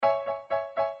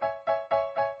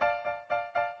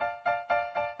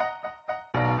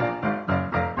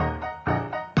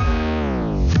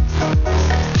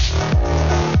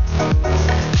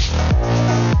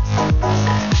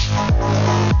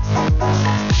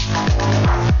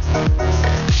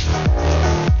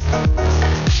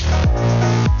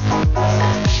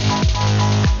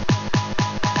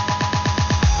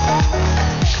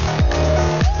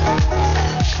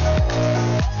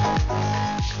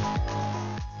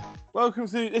Welcome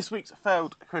to this week's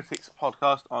Failed Critics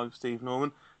podcast. I'm Steve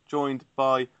Norman, joined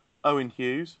by Owen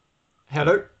Hughes.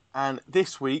 Hello. And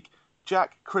this week,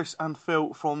 Jack, Chris and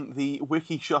Phil from the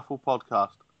Wiki Shuffle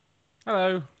podcast.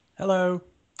 Hello. Hello.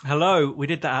 Hello. We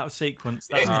did that out of sequence.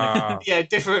 That's Yeah,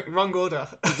 different, wrong order.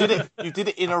 You did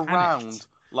it in a round,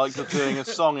 like you're doing a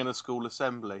song in a school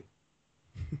assembly.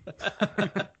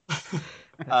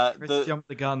 Chris jumped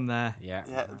the gun there.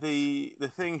 Yeah.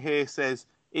 The thing here says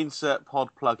insert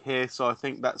pod plug here, so I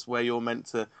think that's where you're meant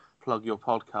to plug your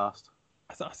podcast.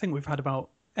 I think we've had about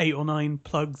 8 or 9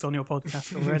 plugs on your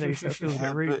podcast already, so it feels a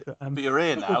bit rude. But you're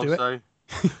here now, we'll so...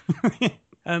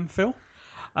 Phil?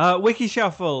 Wiki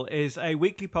Shuffle is a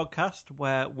weekly podcast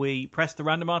where we press the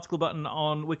random article button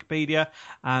on Wikipedia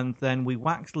and then we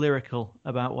wax lyrical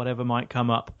about whatever might come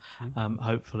up,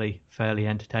 hopefully fairly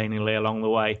entertainingly along the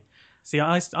way. See,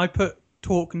 I put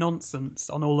talk nonsense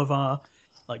on all of our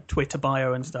Twitter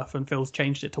bio and stuff, and Phil's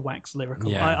changed it to wax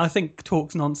lyrical. Yeah. I think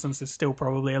talks nonsense is still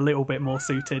probably a little bit more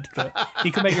suited, but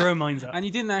you can make your own minds up. And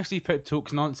you didn't actually put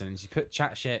talks nonsense, you put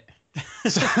chat shit.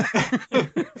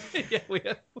 Yeah, we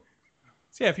are.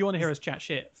 So yeah, if you want to hear us chat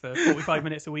shit for 45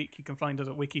 minutes a week, you can find us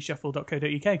at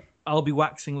wikishuffle.co.uk. I'll be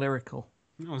waxing lyrical.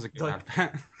 That was a good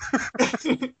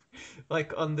advert.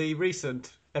 Like on the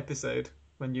recent episode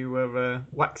when you were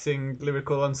waxing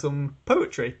lyrical on some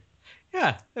poetry.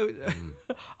 Yeah.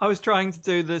 I was trying to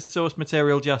do the source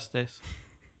material justice.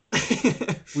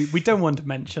 We don't want to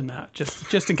mention that,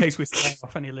 just in case we scare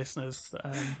off any listeners.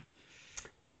 I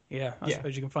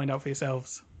suppose you can find out for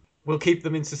yourselves. We'll keep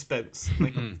them in suspense.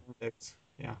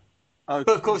 Yeah. Oh,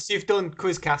 But of course, you've done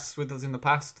quizcasts with us in the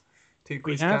past. 2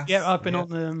 quizcasts. Yeah, I've been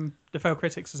on the Fail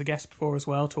Critics as a guest before as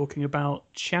well, talking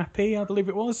about Chappie, I believe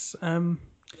it was.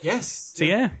 Yes. So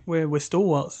yeah, we're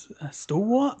stalwarts.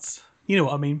 Stalwarts? You know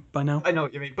what I mean by now. I know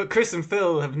what you mean. But Chris and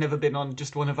Phil have never been on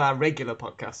just one of our regular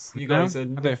podcasts. You No, guys are... I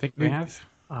don't think we have.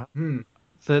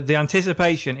 The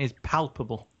anticipation is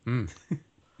palpable. You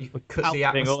could cut the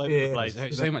Palping all over the atmosphere. place.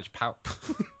 There's so much palp.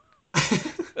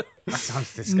 That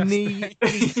sounds disgusting. Knee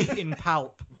in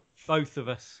palp, both of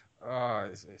us. Oh,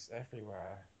 it's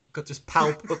everywhere. Got just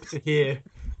palp up to here.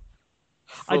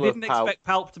 I Full of didn't palp. expect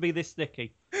palp to be this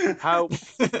sticky.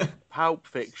 Pulp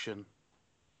Fiction.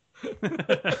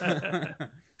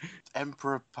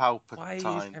 Emperor Palpatine. Why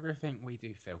is everything we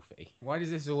do filthy? Why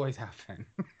does this always happen?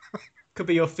 Could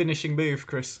be your finishing move,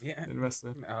 Chris. Yeah. In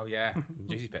wrestling. Oh, yeah.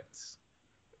 Juicy bits.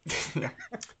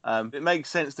 It makes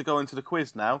sense to go into the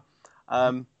quiz now.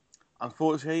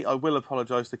 Unfortunately, I will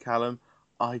apologise to Callum.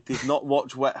 I did not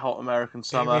watch Wet Hot American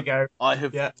Summer. Here we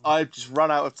go. I've just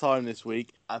run out of time this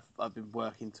week. I've been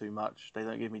working too much. They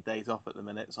don't give me days off at the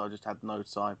minute, so I just had no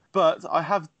time. But I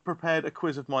have prepared a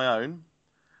quiz of my own,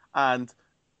 and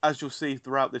as you'll see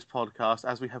throughout this podcast,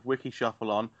 as we have Wiki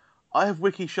Shuffle on, I have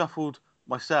Wiki Shuffled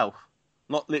myself.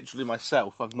 Not literally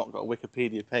myself. I've not got a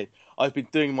Wikipedia page. I've been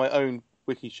doing my own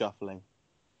Wiki Shuffling.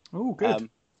 Oh, good.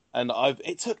 And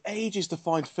it took ages to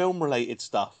find film-related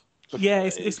stuff. Yeah,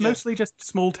 it's mostly just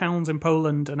small towns in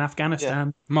Poland and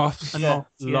Afghanistan. Moths. And moths,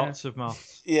 yeah. Lots of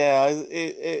moths. Yeah,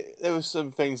 there were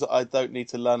some things that I don't need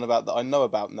to learn about that I know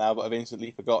about now, but I've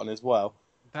instantly forgotten as well.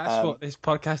 That's what this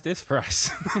podcast is for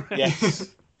us. Yes.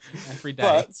 Every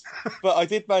day. But I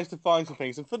did manage to find some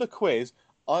things. And for the quiz,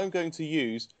 I'm going to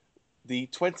use the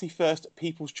 21st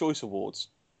People's Choice Awards.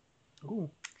 Ooh.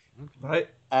 Right.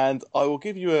 And I will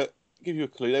give you a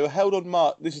clue. They were held on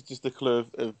March. This is just a clue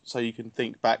of so you can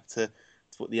think back to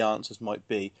what the answers might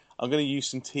be. I'm going to use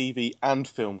some TV and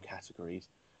film categories.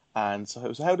 And so it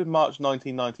was held in March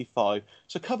 1995.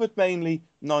 So covered mainly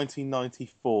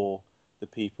 1994, the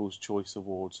People's Choice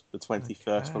Awards, the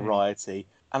 21st variety.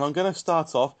 And I'm going to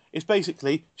start off. It's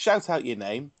basically shout out your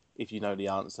name if you know the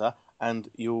answer, and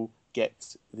you'll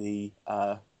get the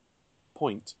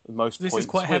point. The most. This points is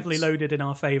quite heavily wins. loaded in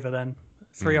our favour then.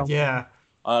 3 on. Yeah.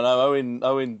 I know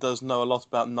Owen does know a lot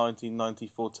about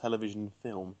 1994 television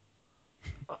film.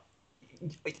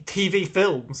 TV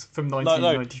films from No,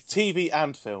 1990. TV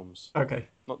and films. Okay.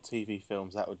 Not TV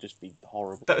films. That would just be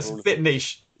horrible. That's a bit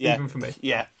niche, Yeah. even for me.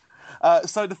 Yeah.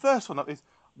 So the first one up is,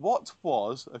 what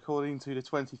was, according to the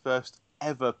 21st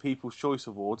ever People's Choice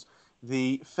Awards,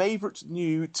 the favourite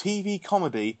new TV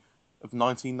comedy of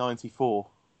 1994?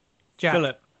 Jack.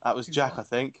 Philip. That was Jack, I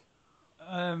think.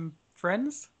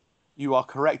 Friends? You are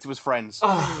correct. It was Friends. Oh,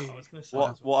 I was gonna say.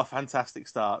 What a fantastic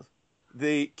start.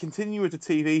 The continue with the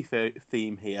TV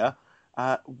theme here.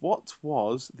 What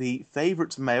was the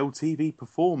favourite male TV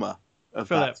performer of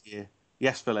Philip. that year?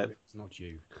 Yes, Philip. It's not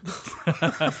you.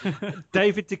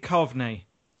 David Duchovny.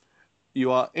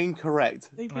 You are incorrect.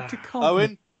 David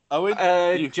Duchovny. Owen,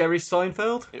 Jerry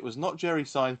Seinfeld? it was not Jerry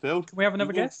Seinfeld. Can we have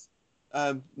another guess?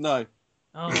 No.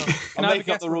 Oh, I'll can I have a make up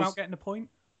guess the rules. without getting a point?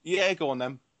 Yeah, go on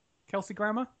then. Kelsey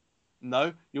Grammer?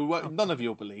 No, none of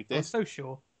you'll believe I'm this. so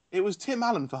sure. It was Tim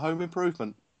Allen for Home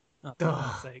Improvement. Oh, for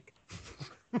God's sake.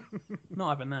 Not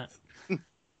having that.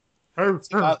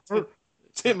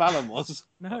 Tim Allen was.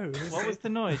 No. What was the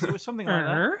noise? It was something like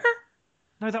that.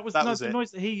 No, that was the it.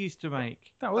 noise that he used to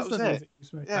make. That was That was the it. music you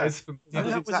smoked. Yeah.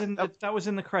 That was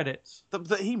in the credits.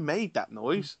 That he made that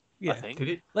noise. Yeah. I think. Did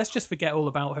it? Let's just forget all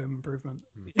about Home Improvement.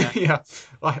 Yeah,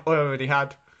 I already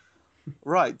had.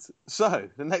 Right. So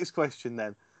the next question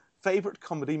then: favorite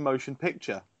comedy motion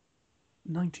picture?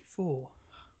 94.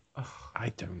 I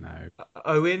don't know.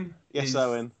 Owen. Yes, is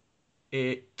Owen.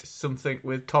 It something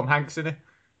with Tom Hanks in it?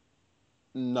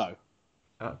 No.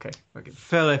 Okay.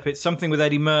 Philip, it's something with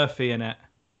Eddie Murphy in it.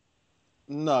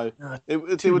 No. It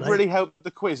would too late. really help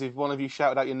the quiz if one of you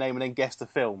shouted out your name and then guessed the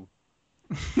film.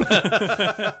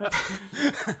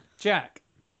 Jack.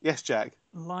 Yes, Jack.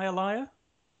 Liar, liar.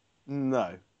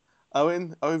 No.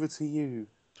 Owen, over to you.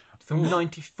 From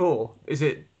 94. Is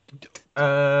it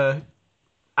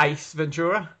Ace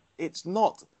Ventura? It's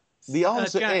not. The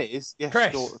answer Jack. is yes.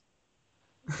 Chris. Sure.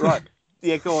 Right.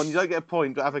 Yeah, go on. You don't get a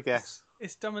point, but have a guess.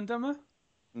 It's Dumb and Dumber.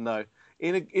 No.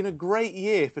 In a great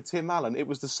year for Tim Allen, it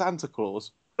was the Santa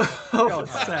Claus. For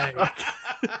God's sake.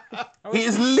 He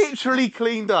is literally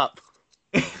cleaned up.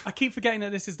 I keep forgetting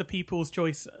that this is the People's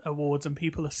Choice Awards and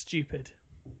people are stupid.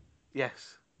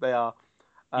 Yes, they are.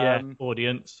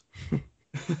 Audience.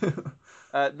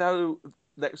 Now,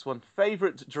 next one.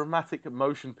 Favorite dramatic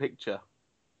motion picture?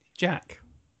 Jack.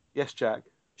 Yes, Jack.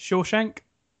 Shawshank.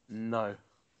 No.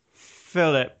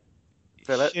 Philip,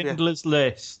 Yeah. Schindler's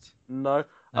List. No.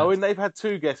 Owen, they've had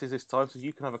two guesses this time, so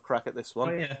you can have a crack at this one.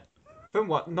 Oh, yeah. From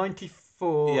what?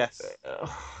 94? Yes.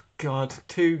 Oh, God.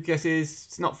 Two guesses.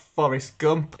 It's not Forrest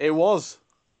Gump. It was.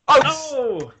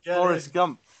 Oh! Forrest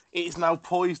Gump. It is now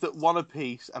poised at one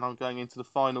apiece, and I'm going into the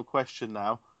final question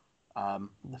now.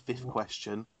 The fifth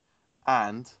question.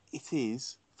 And it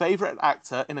is favourite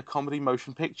actor in a comedy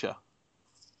motion picture?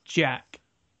 Jack.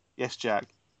 Yes, Jack.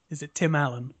 Is it Tim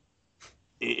Allen?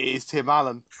 It is Tim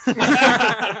Allen.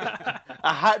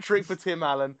 A hat trick for Tim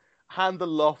Allen. Hand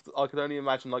aloft. I can only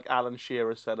imagine like Alan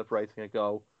Shearer celebrating a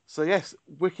goal. So yes,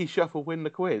 Wiki Shuffle win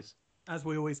the quiz. As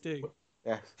we always do.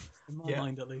 Yes. In my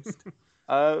mind, at least.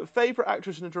 Favourite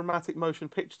actress in a dramatic motion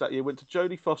picture that year went to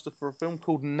Jodie Foster for a film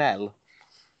called Nell.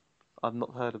 I've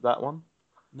not heard of that one.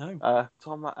 No.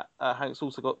 Tom Hanks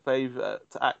also got favourite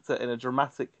actor in a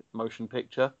dramatic motion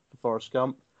picture for Forrest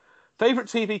Gump. Favourite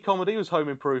TV comedy was Home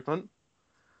Improvement.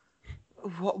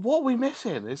 What are we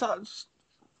missing? Is that...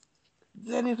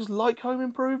 Does any of us like Home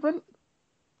Improvement?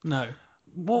 No.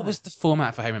 What was the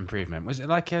format for Home Improvement? Was it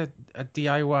like a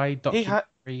DIY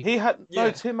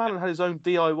documentary? Tim Allen had his own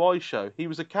DIY show. He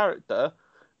was a character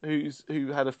who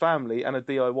had a family and a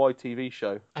DIY TV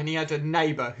show. And he had a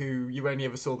neighbour who you only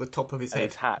ever saw the top of his And head.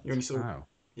 his hat. You only saw... Oh.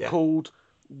 Yeah. Called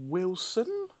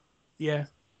Wilson? Yeah.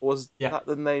 Was that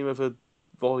the name of a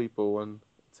volleyball? And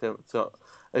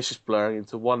it's just blurring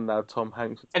into one now. Tom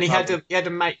Hanks. And he had a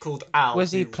mate called Al.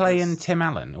 Was he who playing Tim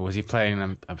Allen, or was he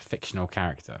playing a fictional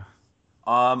character?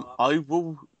 I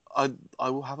will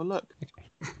have a look.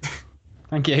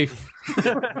 Thank you.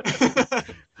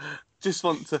 Just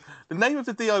want to. The name of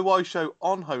the DIY show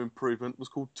on Home Improvement was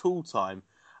called Tool Time.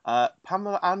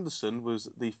 Pamela Anderson was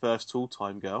the first Tool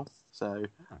Time girl. So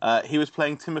he was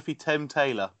playing Timothy Tim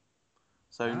Taylor.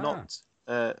 So not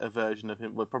a version of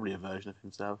him. Well, probably a version of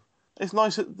himself. It's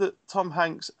nice that Tom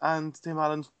Hanks and Tim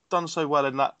Allen done so well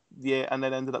in that year, and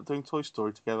then ended up doing Toy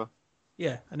Story together.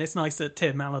 Yeah, and it's nice that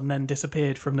Tim Allen then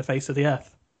disappeared from the face of the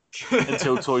earth.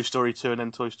 Until Toy Story 2 and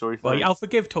then Toy Story 3. Well, I'll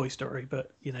forgive Toy Story,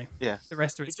 but, the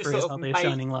rest of its He just career is sort of hardly a made-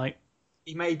 shining light.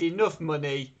 He made enough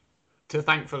money to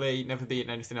thankfully never be in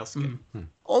anything else again.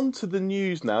 On to the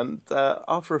news now. And,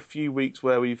 after a few weeks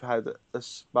where we've had a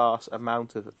sparse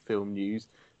amount of film news,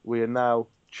 we are now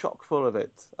chock full of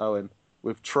it, Owen,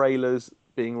 with trailers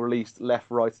being released left,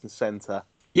 right and centre.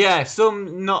 Yeah,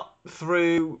 some not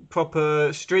through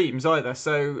proper streams either.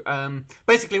 So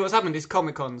basically what's happened is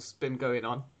Comic-Con's been going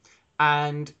on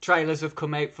and trailers have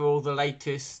come out for all the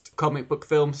latest comic book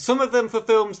films. Some of them for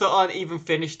films that aren't even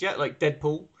finished yet, like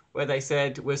Deadpool, where they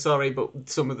said, we're sorry, but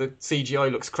some of the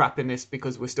CGI looks crap in this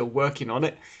because we're still working on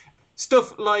it.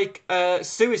 Stuff like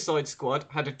Suicide Squad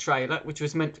had a trailer, which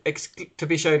was meant to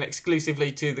be shown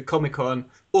exclusively to the Comic-Con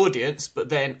audience, but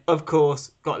then, of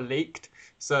course, got leaked.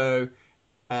 So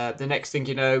the next thing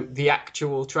you know, the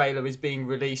actual trailer is being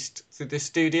released through the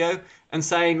studio and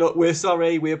saying, look, we're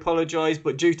sorry, we apologise,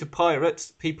 but due to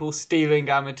pirates, people stealing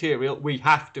our material, we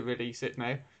have to release it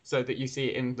now. so that you see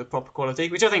it in the proper quality,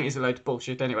 which I think is a load of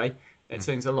bullshit anyway. It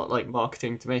seems a lot like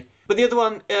marketing to me. But the other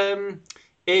one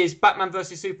is Batman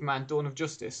vs Superman: Dawn of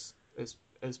Justice, has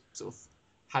sort of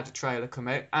had a trailer come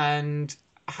out and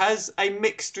has a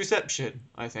mixed reception,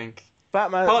 I think.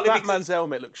 Batman's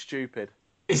helmet looks stupid.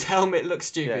 His helmet looks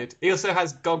stupid. Yeah. He also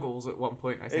has goggles at one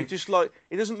point, I think. It's just like,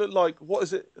 it doesn't look like, what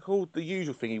is it called, the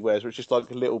usual thing he wears, where it's just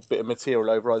like a little bit of material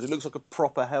over eyes. It looks like a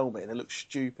proper helmet and it looks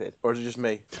stupid. Or is it just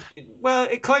me? Well,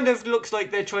 it kind of looks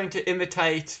like they're trying to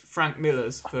imitate Frank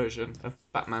Miller's version of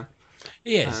Batman.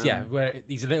 He is, where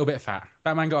he's a little bit fat.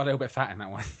 Batman got a little bit fat in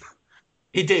that one.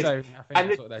 He did. So I think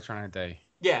that's what they're trying to do.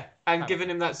 Yeah, and giving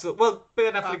him that sort. Well,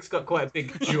 Ben Affleck's got quite a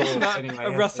big jaw anyway.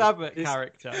 A Russ Abbott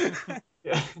character.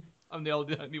 Yeah, I'm the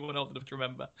only one old enough to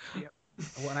remember. Yep.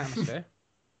 What an atmosphere!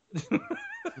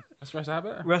 That's Russ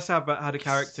Abbott. Russ Abbott had a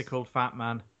character called Fat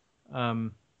Man,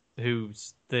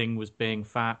 whose thing was being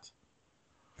fat.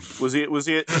 Was he a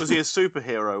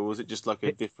superhero, or was it just like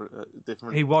a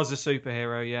different? He was a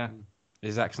superhero, yeah.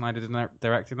 Is Zack Snyder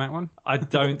directing that one? I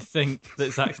don't think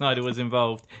that Zack Snyder was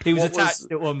involved. He was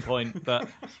attached at one point, but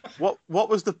what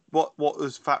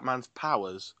was Fat Man's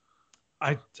powers?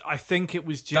 I think it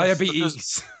was just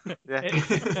diabetes.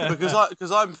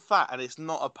 Because I'm fat and it's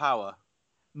not a power.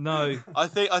 No, I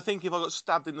think if I got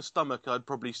stabbed in the stomach, I'd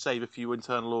probably save a few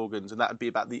internal organs, and that'd be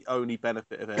about the only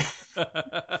benefit of it.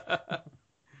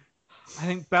 I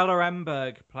think Bella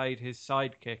Ramberg played his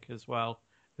sidekick as well,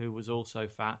 who was also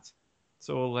fat.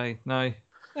 So no,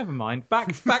 never mind.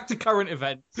 Back to current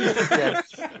events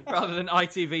rather than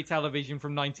ITV television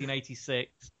from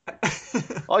 1986.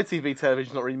 ITV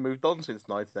television's not really moved on since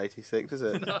 1986, is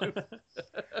it? No.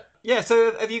 Yeah.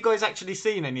 So have you guys actually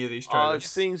seen any of these trailers? I've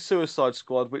seen Suicide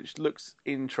Squad, which looks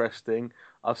interesting.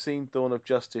 I've seen Dawn of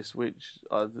Justice, which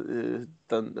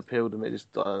doesn't appeal to me. Just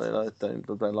I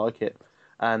don't like it.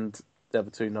 And the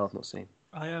other two, no, I've not seen.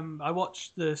 I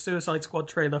watched the Suicide Squad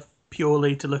trailer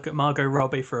purely to look at Margot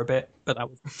Robbie for a bit, but that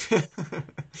was.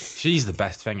 She's the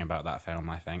best thing about that film,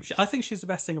 I think. I think she's the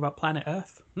best thing about Planet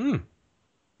Earth.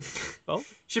 Well,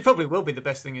 she probably will be the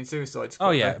best thing in Suicide Squad.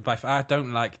 Oh yeah, but I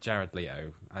don't like Jared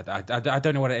Leto. I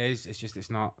don't know what it is. It's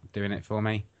not doing it for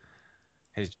me.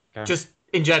 Just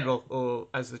in general, or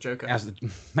as the Joker?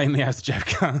 Mainly as the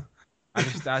Joker.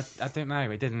 I don't know.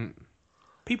 It didn't.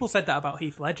 People said that about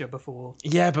Heath Ledger before.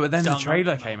 Yeah, but then the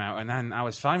trailer came out, and then I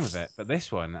was fine with it. But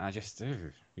this one, I just...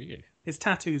 His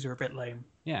tattoos are a bit lame.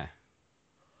 Yeah.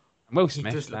 Will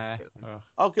Smith there.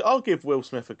 I'll give Will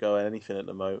Smith a go at anything at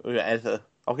the moment.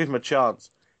 I'll give him a chance.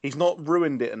 He's not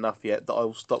ruined it enough yet that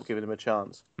I'll stop giving him a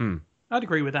chance. I'd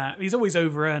agree with that. He's always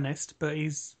over earnest, but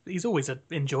he's always an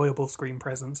enjoyable screen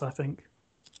presence, I think.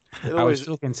 I was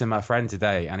talking to my friend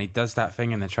today, and he does that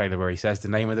thing in the trailer where he says the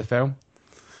name of the film.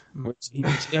 Which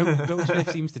Will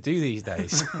Smith seems to do these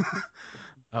days.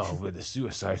 Oh, we're the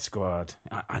Suicide Squad.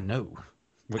 I know.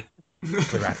 We're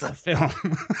at the film.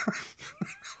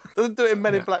 Doesn't do it in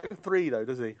Men in Black 3, though,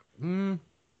 does he?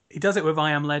 He does it with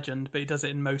I Am Legend, but he does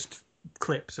it in most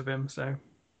clips of him, so...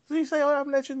 Does he say I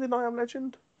Am Legend in I Am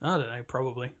Legend? I don't know,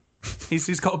 probably.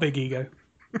 He's got a big ego.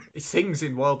 He sings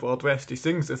in Wild Wild West. He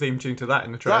sings the theme tune to that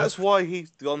in the trailer. That's why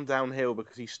he's gone downhill,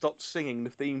 because he stopped singing the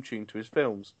theme tune to his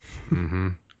films. Mm-hmm.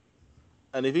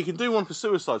 And if he can do one for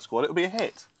Suicide Squad, it'll be a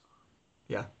hit.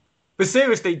 Yeah. But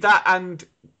seriously, that and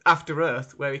After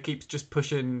Earth, where he keeps just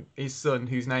pushing his son,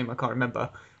 whose name I can't remember,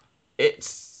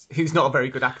 who's not a very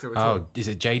good actor at all. Oh, is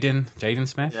it Jaden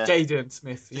Smith? Yeah. Jaden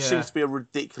Smith, He seems to be a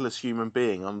ridiculous human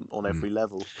being on every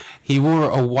level. He wore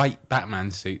a white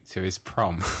Batman suit to his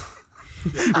prom,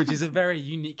 which is a very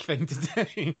unique thing to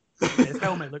do. His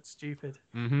helmet looks stupid.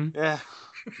 Mm-hmm. Yeah.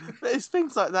 It's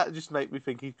things like that just make me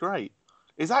think he's great.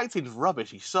 His acting's rubbish,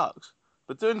 he sucks.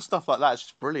 But doing stuff like that is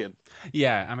just brilliant.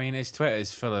 Yeah, I mean, his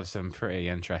Twitter's full of some pretty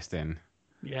interesting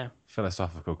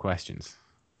philosophical questions.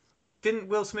 Didn't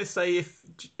Will Smith say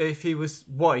if he was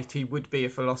white, he would be a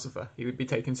philosopher? He would be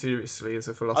taken seriously as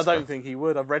a philosopher? I don't think he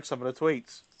would. I've read some of the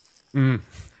tweets.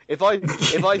 If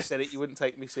I said it, you wouldn't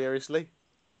take me seriously.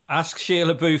 Ask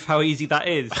Sheila Booth how easy that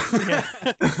is.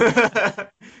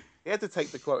 He had to take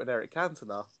the quote in Eric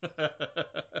Cantona.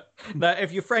 No,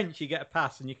 if you're French, you get a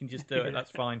pass and you can just do it.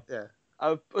 That's fine. Yeah.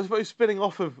 I suppose spinning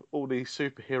off of all these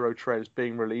superhero trailers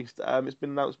being released, it's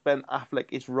been announced Ben Affleck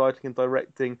is writing and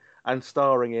directing and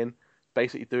starring in,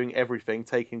 basically doing everything,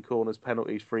 taking corners,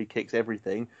 penalties, free kicks,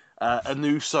 everything, a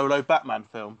new solo Batman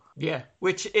film. Yeah,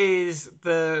 which is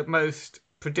the most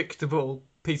predictable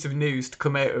piece of news to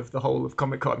come out of the whole of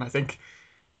Comic-Con, I think.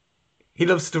 He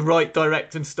loves to write,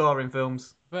 direct and star in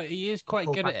films. But he is quite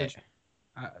good at it.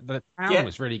 The Town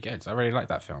was really good. I really like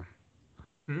that film.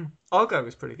 Argo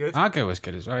was pretty good. Argo was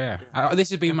good as well. Yeah.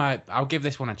 This would be my. I'll give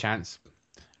this one a chance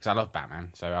because I love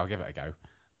Batman, so I'll give it a go.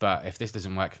 But if this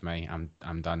doesn't work for me, I'm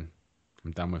done.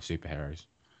 I'm done with superheroes.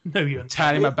 No, you're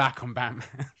Turning my back on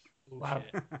Batman. Wow.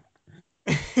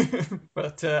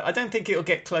 But I don't think it'll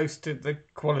get close to the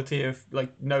quality of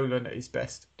like Nolan at his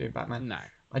best doing Batman. No.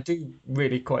 I do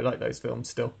really quite like those films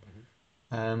still.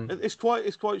 It's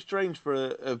quite strange for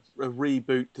a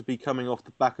reboot to be coming off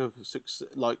the back of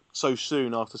like so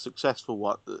soon after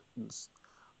successful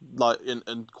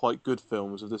and quite good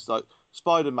films of this. Like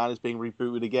Spider-Man is being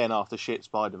rebooted again after shit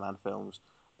Spider-Man films.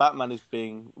 Batman is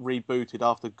being rebooted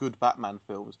after good Batman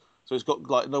films. So it's got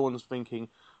like no one's thinking,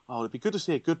 oh, it'd be good to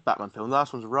see a good Batman film. The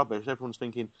last one's rubbish. Everyone's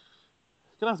thinking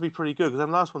it's gonna have to be pretty good because the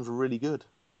last one's really good.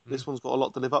 This one's got a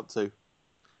lot to live up to.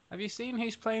 Have you seen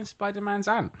who's playing Spider-Man's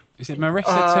aunt? Is it Marissa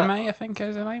Tomei, I think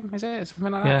is her name? Is it?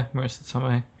 Something like that? Yeah, Marissa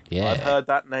Tomei. Yeah. I've heard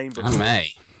that name before.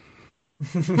 Tomei.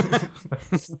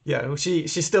 Yeah, well,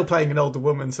 she's still playing an older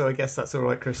woman, so I guess that's all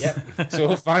right, Chris. Yep. It's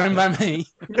all fine by me.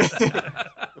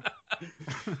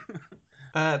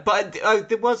 But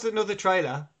there was another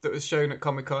trailer that was shown at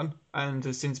Comic-Con and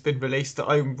has since been released that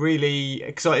I'm really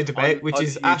excited about, which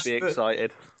is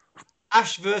excited.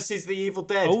 Ash versus the Evil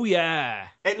Dead. Oh yeah,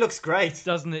 It looks great.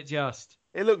 doesn't it just?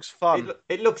 It looks fun.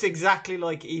 It looks exactly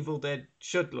like Evil Dead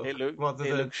should look. It rather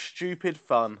than, looks stupid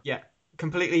fun. yeah,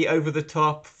 completely over the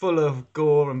top, full of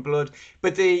gore and blood.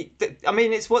 But I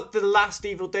mean, it's what the last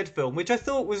Evil Dead film, which I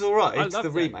thought was all right. It's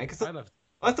the remake.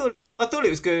 I thought it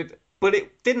was good, but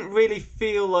it didn't really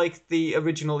feel like the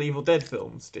original Evil Dead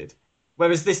films did.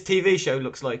 Whereas this TV show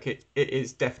looks like it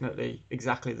is definitely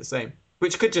exactly the same.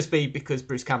 Which could just be because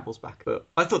Bruce Campbell's back. But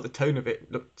I thought the tone of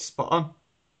it looked spot on.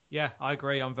 Yeah, I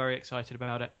agree. I'm very excited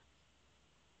about it.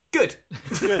 Good.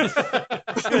 Good.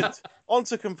 Good. On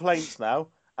to complaints now.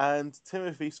 And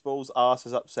Timothy Spall's arse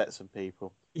has upset some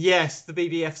people. Yes, the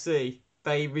BDFC.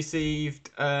 They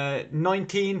received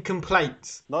 19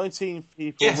 complaints. 19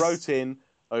 people wrote in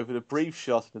over the brief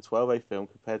shot in the 12A film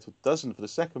compared to a dozen for the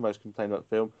second most complained about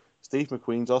film, Steve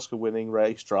McQueen's Oscar-winning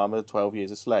race drama, 12 Years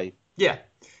a Slave. Yeah.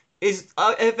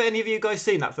 Have any of you guys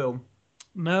seen that film?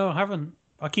 No, I haven't.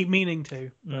 I keep meaning to,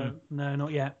 but no,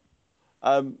 not yet.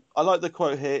 I like the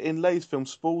quote here. In Lay's film,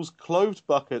 Spall's clothed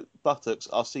buttocks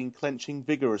are seen clenching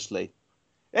vigorously.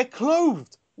 They're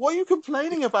clothed! What are you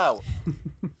complaining about?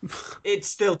 It's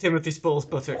still Timothy Spall's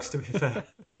buttocks, to be fair.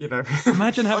 You know.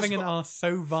 Imagine having an arse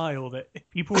so vile that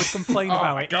people would complain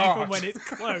about it God. even when it's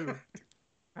clothed.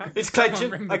 It's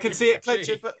clenching. I can see it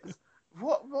clenching. But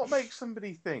what makes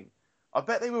somebody think? I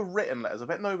bet they were written letters. I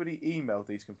bet nobody emailed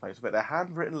these complaints. I bet they're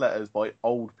handwritten letters by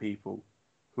old people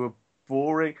who are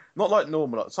boring. Not like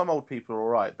normal. Like some old people are all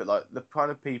right, but like the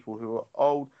kind of people who are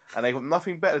old and they've got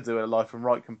nothing better to do in life than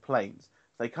write complaints.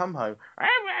 They come home.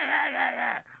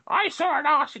 I saw an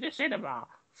arse in the cinema.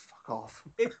 Fuck off.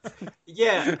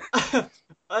 Yeah.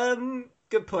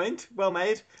 Good point. Well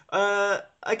made. I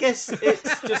guess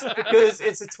it's just because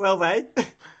it's a 12A,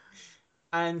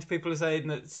 and people are saying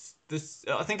that this.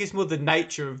 I think it's more the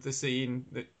nature of the scene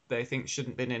that they think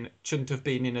shouldn't have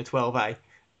been in a 12A,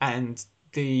 and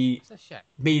the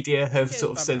media have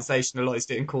sort of sensationalized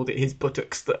it and called it his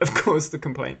buttocks that have caused the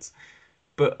complaints.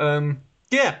 But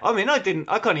yeah, I mean, I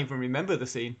can't even remember the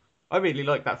scene. I really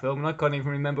like that film, and I can't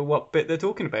even remember what bit they're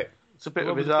talking about. It's a bit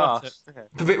of his arse. Okay.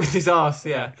 The bit with his arse,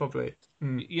 yeah. Probably.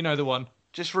 You know the one.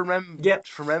 Just remember. Yep.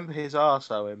 Just remember his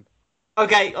arse, Owen.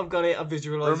 Okay, I've got it. I've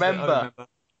visualised it. I remember.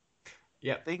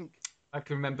 Yeah. I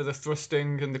can remember the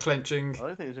thrusting and the clenching. I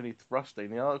don't think there's any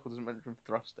thrusting. The article doesn't mention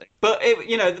thrusting. But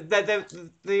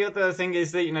the other thing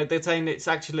is that they're saying it's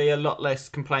actually a lot less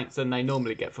complaints than they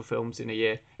normally get for films in a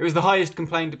year. It was the highest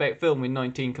complained about film with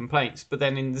 19 complaints. But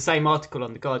then in the same article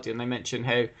on The Guardian, they mention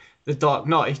how The Dark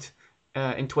Knight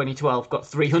in 2012 got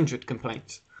 300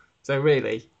 complaints. So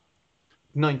really,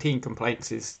 19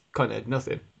 complaints is kind of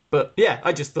nothing. But yeah,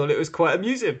 I just thought it was quite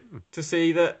amusing to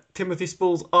see that Timothy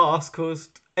Spall's arse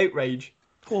caused outrage.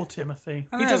 Poor Timothy.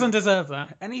 He doesn't deserve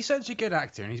that. And he's such a good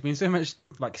actor, and he's been so much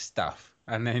like stuff,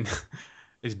 and then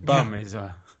his bum is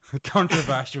a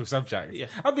controversial subject. Yeah.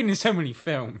 I've been in so many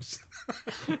films.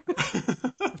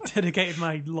 I've dedicated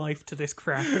my life to this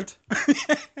craft.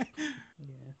 Yeah,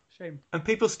 shame. And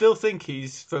people still think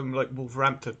he's from like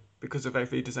Wolverhampton because of how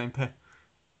he does own pair.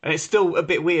 And it's still a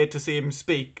bit weird to see him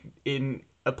speak in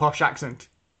a posh accent.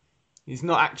 He's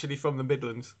not actually from the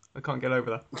Midlands. I can't get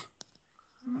over that.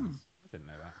 I didn't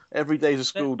know that. Every day's a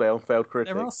school day on Failed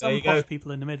Critics. There are some posh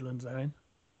people in the Midlands, Owen.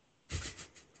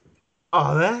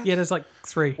 Are there? Yeah, there's like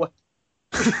 3.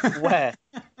 Where?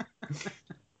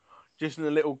 Just in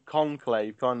a little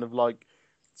conclave, kind of like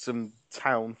some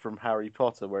town from Harry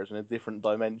Potter, where it's in a different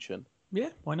dimension. Yeah,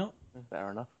 why not?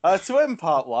 Fair enough. To end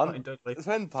part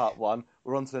one,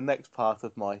 we're on to the next part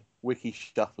of my wiki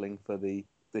shuffling for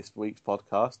this week's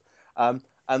podcast. And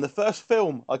the first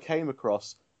film I came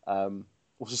across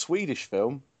was a Swedish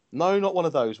film. No, not one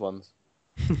of those ones.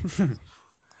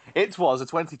 It was a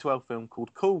 2012 film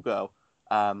called Cool Girl.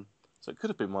 So it could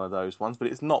have been one of those ones, but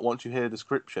it's not once you hear the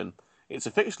description. It's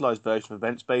a fictionalised version of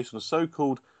events based on a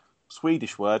so-called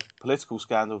Swedish word, political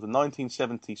scandal of the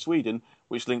 1970s Sweden,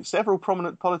 which linked several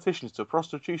prominent politicians to a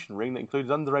prostitution ring that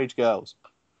included underage girls.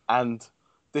 And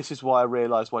this is why I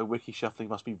realised why wiki shuffling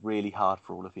must be really hard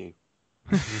for all of you.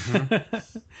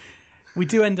 We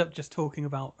do end up just talking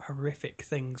about horrific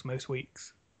things most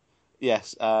weeks.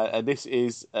 Yes, and this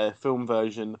is a film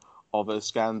version of a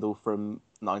scandal from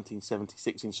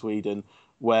 1976 in Sweden,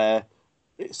 where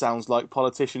it sounds like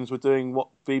politicians were doing what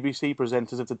BBC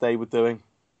presenters of today were doing.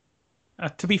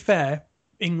 To be fair,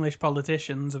 English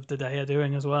politicians of today are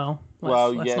doing as well.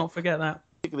 Let's not forget that.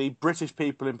 Particularly British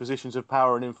people in positions of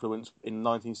power and influence in the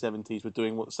 1970s were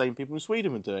doing what the same people in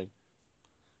Sweden were doing.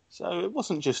 So it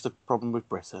wasn't just a problem with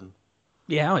Britain.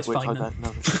 Yeah, it's fine.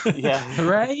 Yeah.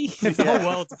 Hooray! If the whole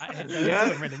world's at it, it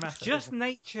doesn't really matter. Just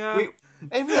nature.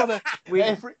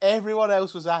 Everyone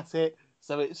else was at it,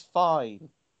 so it's fine.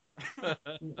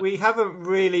 We haven't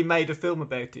really made a film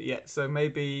about it yet, so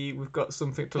maybe we've got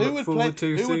something to look forward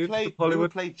to soon. Who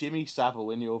would play Jimmy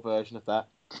Savile in your version of that?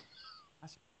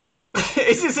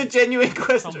 Is this a genuine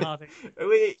question? Tom Hardy. Are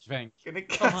we gonna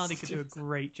Tom Hardy could do a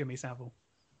great Jimmy Savile.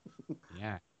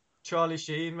 Yeah. Charlie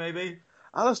Sheen, maybe?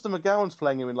 Alistair McGowan's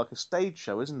playing him in like a stage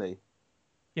show, isn't he?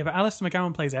 Yeah, but Alistair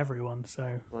McGowan plays everyone,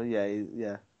 so... Well,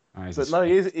 yeah. Oh, but no,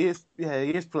 he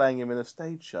is playing him in a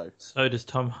stage show. So does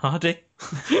Tom Hardy.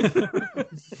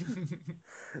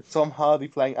 Tom Hardy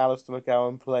playing Alistair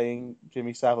McGowan playing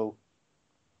Jimmy Savile.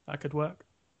 That could work.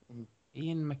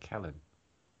 Ian McKellen.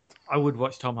 I would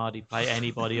watch Tom Hardy play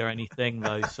anybody or anything,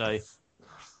 though, so...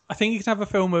 I think you could have a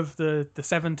film of the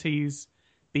 70s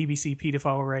BBC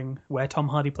paedophile ring where Tom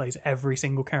Hardy plays every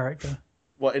single character.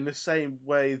 What, in the same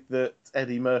way that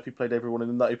Eddie Murphy played everyone in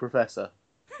The Nutty Professor?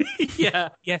 Yeah.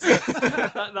 Yes.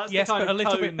 That's yes, the kind but a of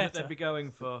little tone bit that better. they'd be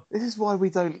going for. This is why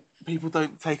people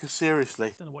don't take us seriously.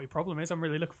 I don't know what your problem is. I'm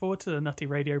really looking forward to the nutty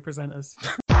radio presenters.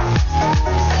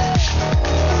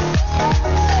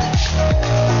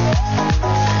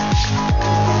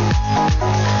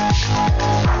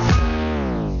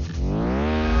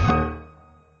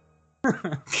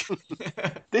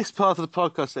 This part of the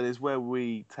podcast then is where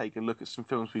we take a look at some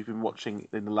films we've been watching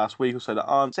in the last week or so that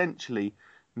aren't essentially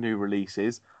new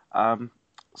releases.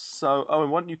 So, Owen,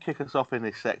 why don't you kick us off in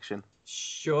this section?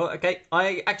 Sure, okay.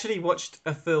 I actually watched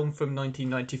a film from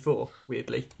 1994,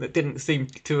 weirdly, that didn't seem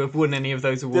to have won any of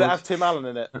those awards. Did it have Tim Allen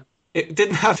in it? It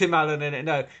didn't have Tim Allen in it,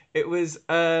 no. It was...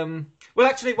 Well,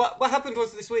 actually, what happened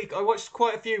was this week, I watched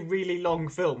quite a few really long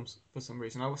films, for some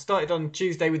reason. I started on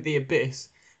Tuesday with The Abyss,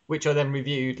 which I then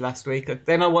reviewed last week.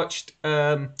 Then I watched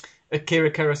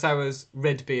Akira Kurosawa's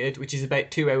Redbeard, which is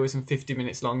about 2 hours and 50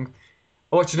 minutes long.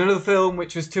 I watched another film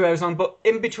which was 2 hours long, but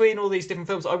in between all these different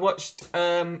films, I watched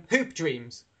Hoop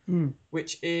Dreams,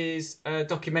 which is a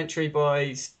documentary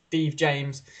by Steve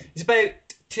James. It's about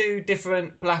two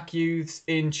different black youths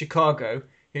in Chicago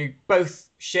who both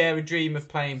share a dream of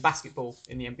playing basketball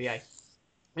in the NBA.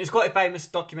 It's quite a famous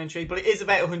documentary, but it is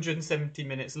about 170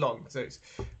 minutes long, so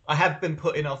I have been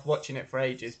putting off watching it for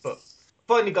ages, but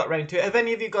finally got round to it. Have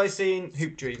any of you guys seen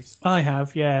Hoop Dreams? I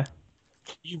have, yeah.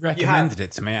 You recommended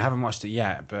it to me. I haven't watched it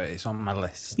yet, but it's on my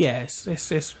list. Yes,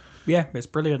 it's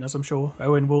brilliant, as I'm sure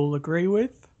Owen will agree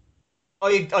with.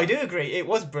 I do agree. It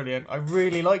was brilliant. I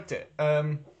really liked it.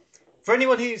 For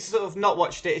anyone who's sort of not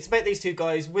watched it, it's about these two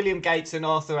guys, William Gates and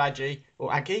Arthur Agee.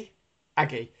 Agee.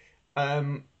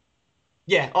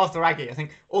 Arthur Agee, I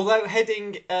think. Although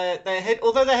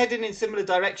they're heading in similar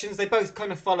directions, they both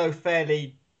kind of follow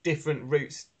fairly different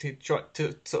routes to try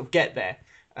to sort of get there,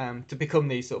 to become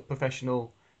these sort of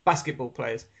professional basketball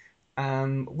players.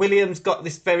 William's got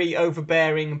this very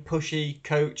overbearing and pushy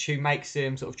coach who makes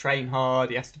him sort of train hard.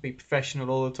 He has to be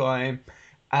professional all the time.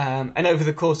 And over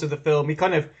the course of the film,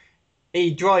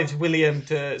 he drives William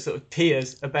to sort of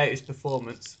tears about his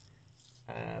performance.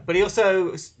 But he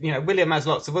also, William has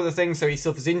lots of other things. So he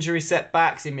suffers injury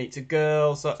setbacks, he meets a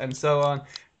girl, and so on.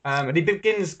 And he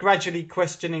begins gradually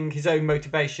questioning his own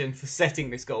motivation for setting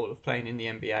this goal of playing in the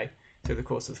NBA through the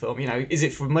course of the film. Is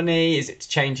it for money? Is it to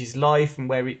change his life and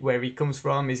where he comes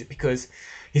from? Is it because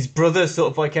his brother's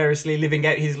sort of vicariously living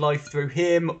out his life through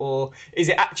him? Or is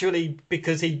it actually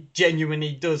because he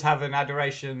genuinely does have an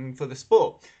adoration for the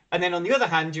sport? And then on the other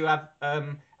hand, you have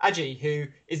Agee, who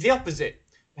is the opposite.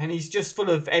 and he's just full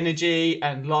of energy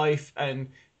and life and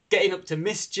getting up to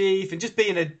mischief and just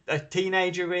being a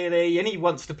teenager, really. And he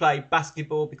wants to play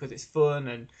basketball because it's fun,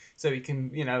 and so he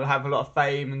can, have a lot of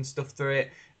fame and stuff through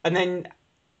it. And then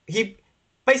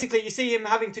basically, you see him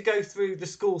having to go through the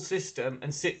school system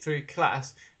and sit through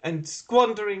class and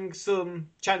squandering some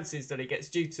chances that he gets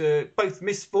due to both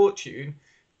misfortune,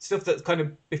 stuff that kind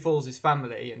of befalls his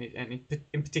family and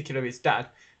in particular his dad,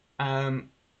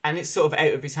 and it's sort of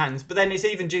out of his hands. But then it's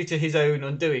even due to his own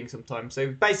undoing sometimes.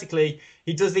 So basically,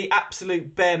 he does the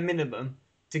absolute bare minimum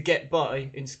to get by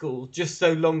in school, just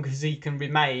so long as he can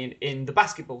remain in the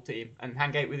basketball team and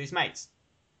hang out with his mates.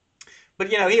 But,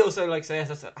 he also, like I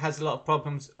say, has a lot of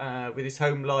problems with his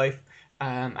home life,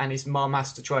 and his mum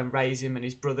has to try and raise him, and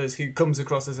his brothers, who comes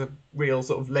across as a real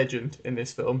sort of legend in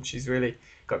this film. She's really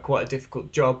got quite a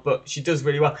difficult job, but she does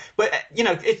really well. But,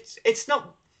 it's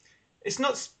not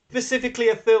specifically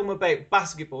a film about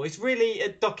basketball. It's really a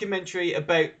documentary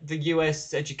about the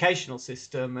US educational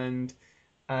system, and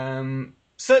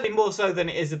certainly more so than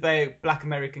it is about black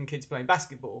American kids playing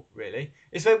basketball, really.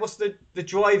 It's about what's the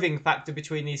driving factor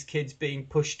between these kids being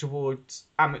pushed towards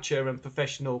amateur and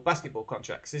professional basketball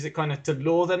contracts. Is it kind of to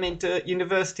lure them into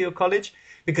university or college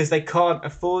because they can't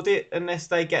afford it unless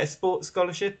they get a sports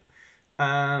scholarship?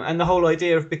 And the whole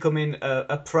idea of becoming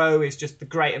a pro is just the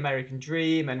great American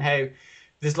dream, and how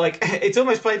there's it's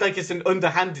almost played like it's an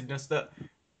underhandedness that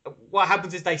what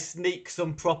happens is they sneak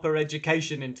some proper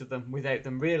education into them without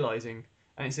them realising.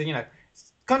 And it's,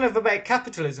 it's kind of about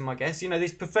capitalism, I guess.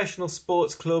 These professional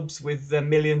sports clubs with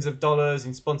millions of dollars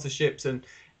in sponsorships, and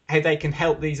how they can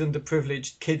help these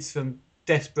underprivileged kids from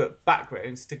desperate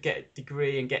backgrounds to get a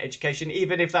degree and get education,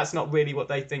 even if that's not really what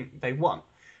they think they want.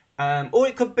 Or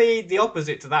it could be the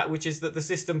opposite to that, which is that the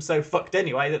system's so fucked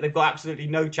anyway that they've got absolutely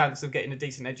no chance of getting a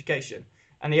decent education.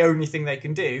 And the only thing they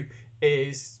can do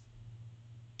is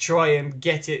try and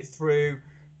get it through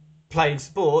playing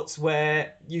sports,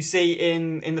 where you see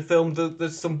in the film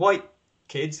there's some white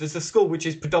kids. There's a school which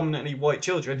is predominantly white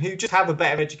children who just have a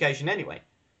better education anyway.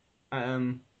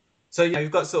 So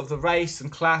you've got sort of the race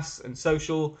and class and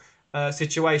social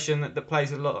situation that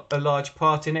plays a large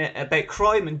part in it, about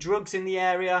crime and drugs in the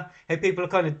area, how people are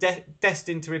kind of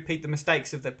destined to repeat the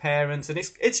mistakes of their parents, and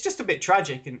it's just a bit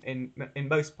tragic in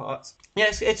most parts.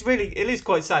 Yes, it is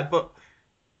quite sad, but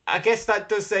I guess that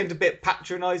does sound a bit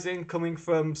patronising coming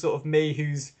from sort of me,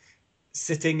 who's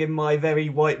sitting in my very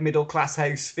white middle class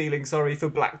house feeling sorry for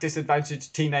black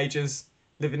disadvantaged teenagers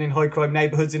living in high crime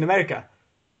neighbourhoods in America.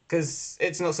 Because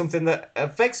it's not something that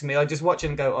affects me. I just watch it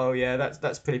and go, oh yeah,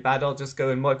 that's pretty bad. I'll just go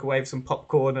and microwave some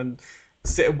popcorn and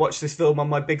sit and watch this film on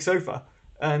my big sofa.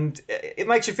 And it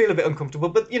makes you feel a bit uncomfortable.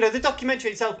 But, the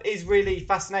documentary itself is really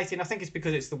fascinating. I think it's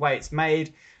because it's the way it's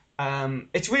made.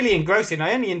 It's really engrossing.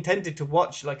 I only intended to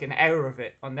watch like an hour of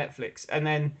it on Netflix and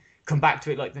then come back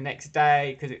to it like the next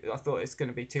day, because I thought it's going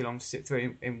to be too long to sit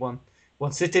through in one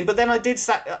sitting. But then I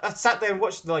sat there and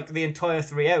watched like the entire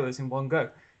 3 hours in one go.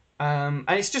 And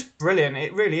it's just brilliant.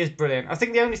 It really is brilliant. I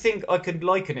think the only thing I could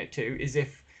liken it to is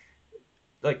if,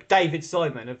 like, David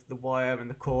Simon of The Wire and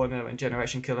The Corner and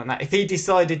Generation Kill and that, if he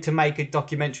decided to make a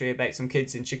documentary about some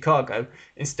kids in Chicago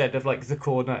instead of, like, The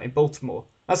Corner in Baltimore.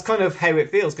 That's kind of how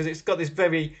it feels, because it's got this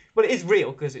very... Well, it is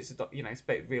real, because it's about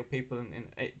real people,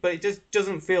 but it just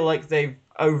doesn't feel like they've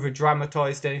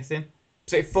over-dramatised anything.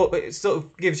 So it sort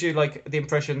of gives you, like, the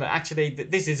impression that actually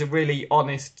this is a really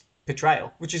honest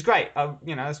portrayal, which is great.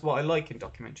 That's what I like in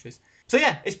documentaries. So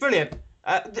yeah, it's brilliant.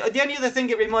 The only other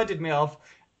thing it reminded me of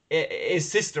is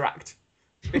Sister Act,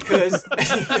 because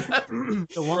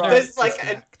there's like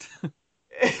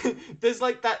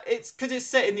that. It's because it's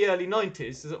set in the early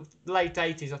 90s, sort of late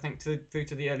 80s, I think, through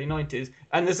to the early 90s,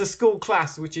 and there's a school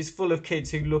class which is full of kids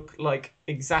who look like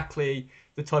exactly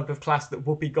the type of class that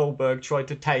Whoopi Goldberg tried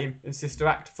to tame in Sister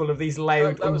Act, full of these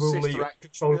loud, unruly,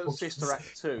 controllable. Sister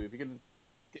Act 2. If you can.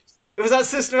 Was that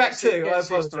Sister Act 2? Get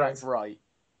Sister Act right.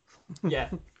 Yeah.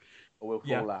 Or we'll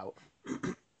fall out.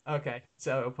 Okay,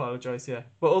 so I apologise, yeah.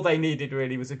 But all they needed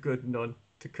really was a good nun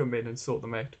to come in and sort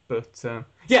them out. But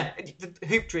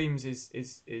Hoop Dreams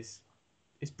is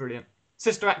brilliant.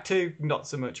 Sister Act 2, not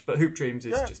so much, but Hoop Dreams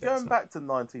is just going back to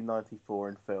 1994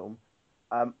 in film.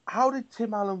 How did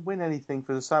Tim Allen win anything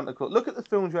for the Santa Claus? Look at the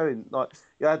films you had in. Like,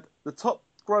 you had the top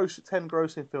 10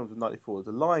 grossing films of 94,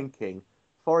 The Lion King,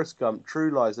 Forrest Gump, True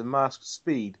Lies, The Mask,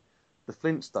 Speed, The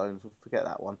Flintstones, we'll forget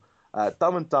that one,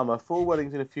 Dumb and Dumber, 4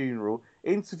 Weddings and a Funeral,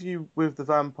 Interview with the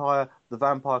Vampire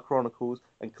Chronicles,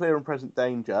 and Clear and Present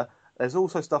Danger. There's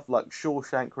also stuff like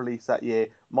Shawshank released that year,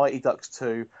 Mighty Ducks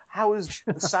 2. How has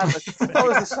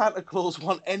the Santa Claus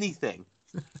won anything?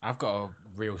 I've got a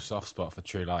real soft spot for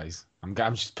True Lies. I'm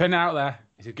just putting it out there.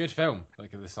 It's a good film.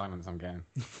 Look at the silence I'm getting.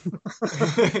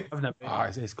 I've never. Oh,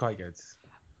 it's quite good.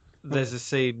 There's a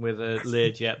scene with a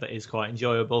Learjet that is quite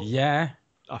enjoyable. Yeah.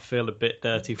 I feel a bit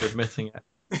dirty for admitting it.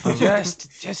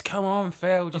 Just come on,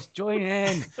 Phil. Just join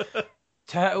in.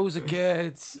 Turtles are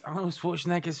good. Arnold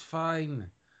Schwarzenegger's fine.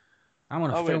 I'm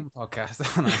on a film podcast,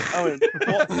 aren't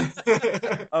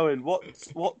I? Owen,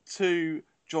 what two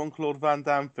Jean-Claude Van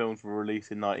Damme films were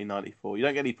released in 1994? You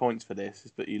don't get any points for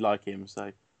this, but you like him,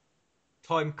 so...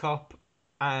 Time Cop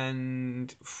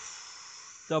and...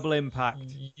 Double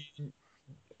Impact.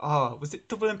 Was it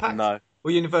Double Impact? No.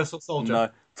 Or Universal Soldier? No.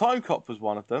 Time Cop was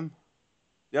one of them.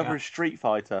 The other is Street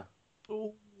Fighter.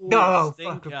 Oh,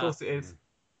 Stinker. fuck, of course it is.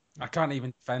 I can't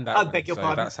even defend that. I beg your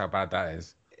pardon. That's how bad that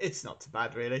is. It's not too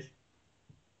bad, really.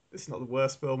 It's not the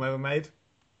worst film ever made.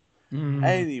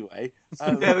 Anyway,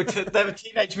 There were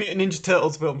Teenage Mutant Ninja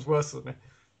Turtles films worse than it.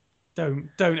 Don't,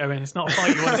 Owen. It's not a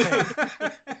fight you want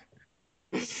to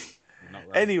take.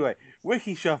 Anyway,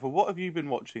 Wiki Shuffle, what have you been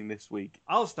watching this week?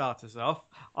 I'll start us off.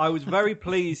 I was very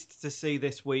pleased to see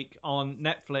this week on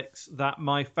Netflix that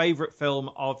my favourite film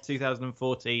of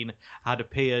 2014 had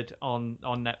appeared on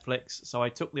Netflix. So I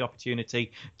took the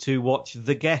opportunity to watch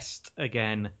The Guest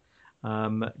again.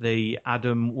 The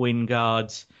Adam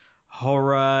Wingard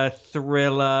horror,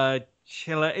 thriller,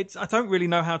 chiller. I don't really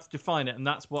know how to define it, and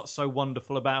that's what's so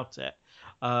wonderful about it.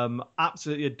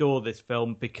 Absolutely adore this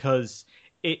film because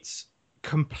it's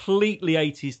completely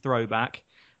 80s throwback,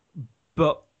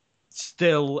 but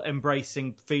still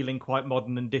embracing feeling quite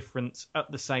modern and different at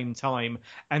the same time.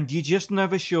 And you're just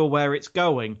never sure where it's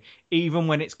going, even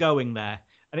when it's going there.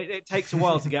 And it takes a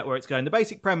while to get where it's going. The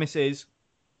basic premise is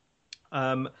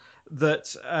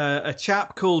that a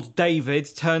chap called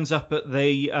David turns up at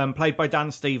the, played by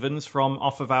Dan Stevens from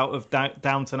Out of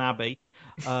Downton Abbey,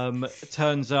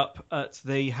 turns up at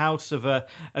the house of a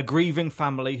grieving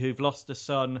family who've lost a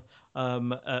son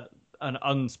at an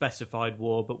unspecified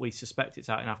war, but we suspect it's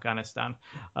out in Afghanistan.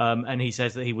 And he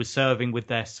says that he was serving with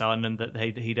their son and that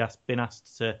he'd been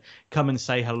asked to come and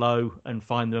say hello and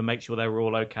find them and make sure they were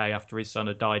all okay after his son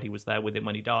had died. He was there with him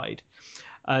when he died.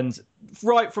 And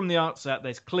right from the outset,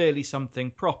 there's clearly something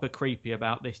proper creepy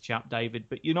about this chap, David,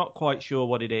 but you're not quite sure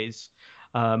what it is.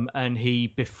 And he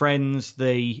befriends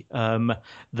the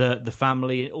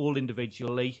family all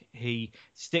individually. He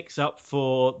sticks up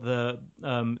for the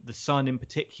son in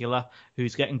particular,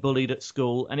 who's getting bullied at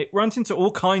school, and it runs into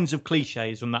all kinds of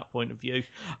cliches from that point of view.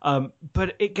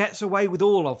 But it gets away with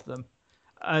all of them,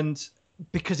 and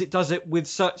because it does it with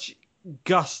such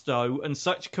gusto and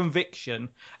such conviction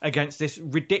against this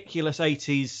ridiculous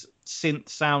 80s synth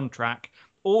soundtrack,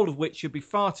 all of which should be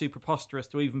far too preposterous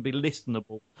to even be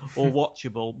listenable or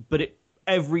watchable. But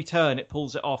every turn it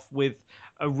pulls it off with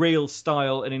a real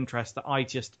style and interest that I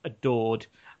just adored.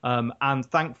 And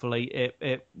thankfully,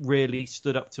 it really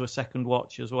stood up to a second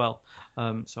watch as well.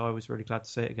 So I was really glad to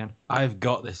see it again. I've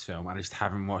got this film. I just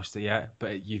haven't watched it yet,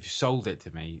 but you've sold it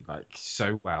to me like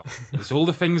so well. It's all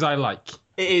the things I like.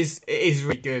 It is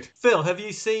really good. Phil, have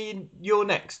you seen You're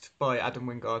Next by Adam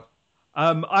Wingard?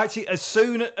 Actually, as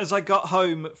soon as I got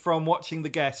home from watching The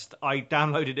Guest, I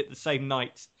downloaded it the same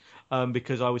night.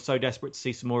 Because I was so desperate to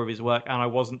see some more of his work, and I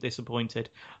wasn't disappointed.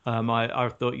 I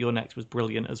thought Your Next was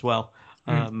brilliant as well.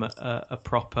 A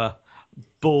proper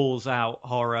balls-out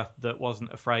horror that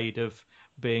wasn't afraid of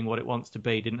being what it wants to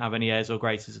be, didn't have any airs or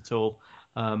graces at all.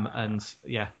 And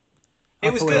yeah.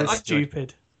 It was good. It was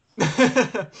stupid.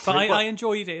 But I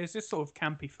enjoyed it. It was just sort of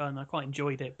campy fun. I quite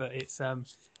enjoyed it, but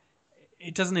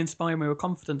it doesn't inspire me with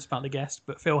confidence about The Guest,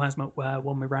 but Phil has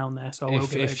won me round there, so I will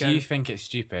give it a go. If you think it's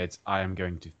stupid, I am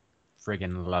going to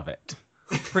friggin' love it.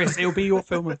 Chris, it'll be your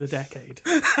film of the decade.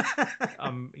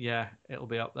 Yeah, it'll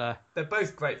be up there. They're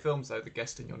both great films, though, The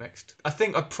Guest and Your Next. I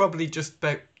think I'd probably just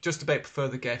about prefer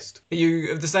The Guest. Are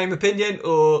you of the same opinion,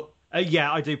 or...?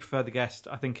 Yeah, I do prefer The Guest.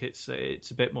 I think it's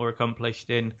a bit more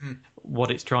accomplished in what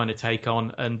it's trying to take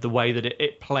on and the way that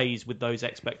it plays with those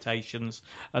expectations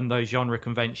and those genre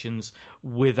conventions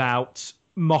without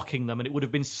mocking them. And it would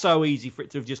have been so easy for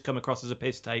it to have just come across as a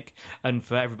piss take and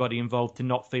for everybody involved to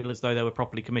not feel as though they were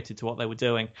properly committed to what they were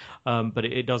doing. But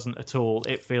it doesn't at all.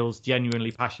 It feels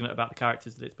genuinely passionate about the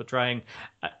characters that it's portraying,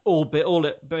 all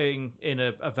it being in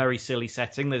a very silly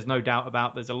setting. There's no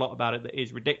doubt there's a lot about it that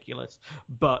is ridiculous,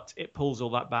 but it pulls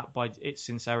all that back by its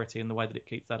sincerity and the way that it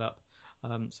keeps that up.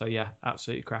 So yeah,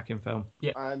 absolutely cracking film.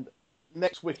 Yeah. And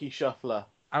next Wiki Shuffler.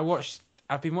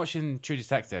 I've been watching True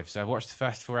Detective, so I've watched the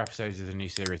first 4 episodes of the new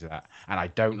series of that, and I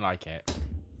don't like it.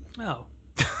 Oh.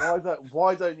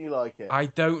 Why don't you like it? I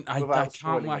can't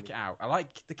work it out. I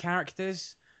like the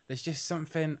characters. There's just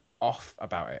something off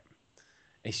about it.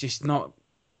 it's just not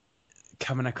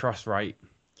coming across right.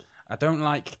 I don't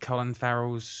like Colin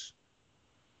Farrell's.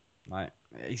 Like,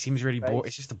 he seems really boring.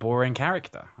 It's just a boring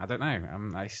character. I don't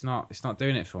know. It's not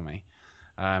doing it for me.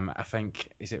 I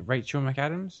think, is it Rachel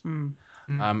McAdams?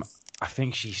 I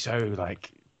think she's so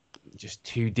like just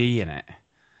 2D in it.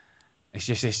 It's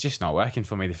just not working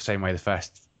for me the same way the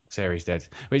first series did,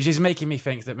 which is making me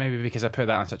think that maybe because I put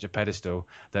that on such a pedestal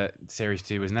that series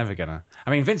 2 was never gonna.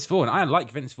 I mean, Vince Vaughn. I like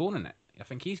Vince Vaughn in it. I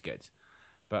think he's good,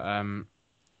 but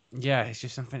yeah, it's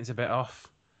just something that's a bit off.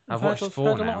 I've watched 4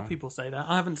 heard now. A lot of people say that.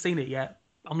 I haven't seen it yet.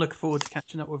 I'm looking forward to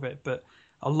catching up with it, but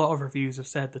a lot of reviews have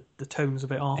said that the tone's a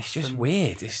bit off. It's just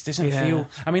weird. It doesn't feel.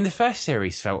 I mean, the first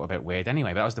series felt a bit weird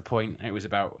anyway, but that was the point. It was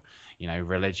about,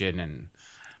 religion and,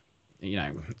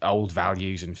 old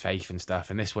values and faith and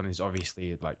stuff. And this one is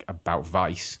obviously like about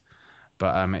Vice,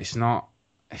 but it's not.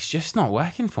 It's just not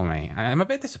working for me. I'm a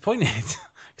bit disappointed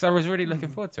because I was really looking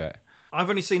forward to it. I've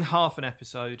only seen half an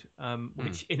episode,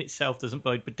 which in itself doesn't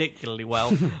bode particularly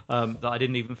well, that I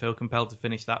didn't even feel compelled to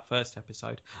finish that first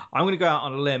episode. I'm going to go out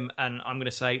on a limb and I'm going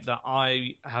to say that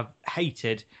I have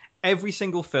hated every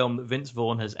single film that Vince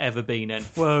Vaughn has ever been in.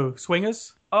 Whoa,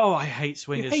 Swingers? Oh, I hate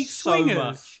Swingers, You hate so Swingers?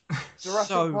 much. Jurassic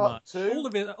so Park much. 2?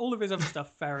 All of his other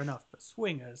stuff, fair enough, but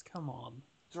Swingers, come on.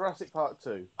 Jurassic Park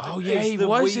 2. Oh yeah, he the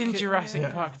was in weakest- Jurassic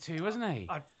yeah. Park 2, wasn't he?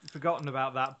 I've forgotten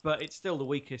about that, but it's still the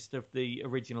weakest of the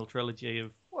original trilogy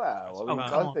of... Well, Oh, I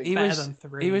come on. think... He Better was. than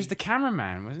 3. He was the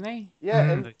cameraman, wasn't he?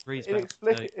 Yeah, and the three's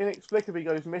better. inexplicably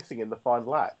goes missing in the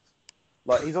final act.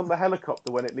 Like, he's on the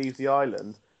helicopter when it leaves the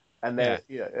island, and then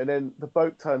and then the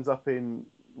boat turns up in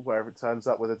wherever it turns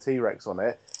up with a T-Rex on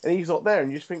it, and he's not there, and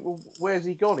you just think, well, where's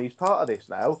he gone? He's part of this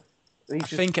now. And I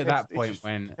think at that point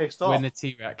when the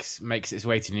T-Rex makes its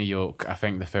way to New York, I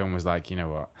think the film was like, you know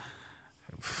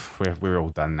what, we're all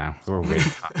done now. We're all really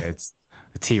tired.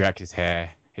 The T-Rex is here.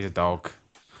 He's a dog.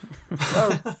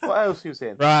 What else he was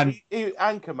in? Run.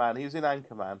 Anchorman. He was in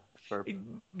Anchorman.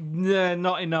 No,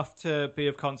 not enough to be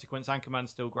of consequence.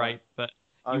 Anchorman's still great, but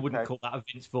you wouldn't call that a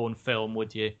Vince Vaughn film,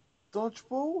 would you?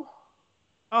 Dodgeball?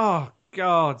 Oh,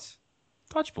 God.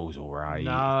 Dodgeball's all right.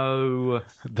 No.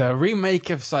 The remake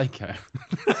of Psycho.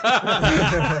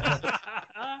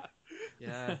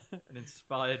 Yeah, an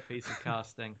inspired piece of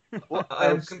casting.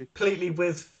 I'm completely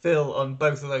with Phil on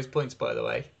both of those points, by the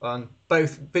way. On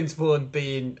both Vince Vaughn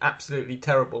being absolutely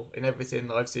terrible in everything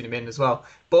that I've seen him in as well.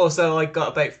 But also, I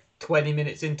got about 20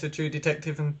 minutes into True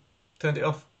Detective and turned it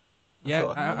off.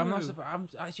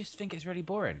 I just think it's really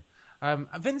boring.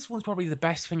 Vince Vaughn's probably the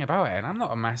best thing about it, and I'm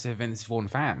not a massive Vince Vaughn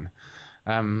fan.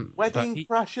 Wedding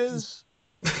Crashers?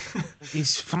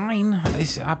 He's fine.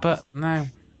 But no.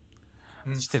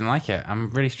 I just didn't like it.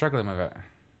 I'm really struggling with it.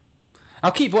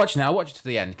 I'll keep watching it. I'll watch it to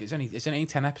the end. It's only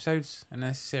 10 episodes in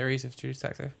this series of True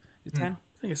Detective. Is it 10? I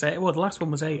think it's 8. Well, the last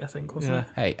one was 8, I think, wasn't it?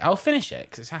 Hey, I'll finish it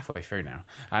because it's halfway through now.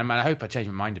 And I hope I change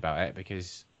my mind about it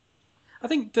because... I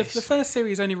think the first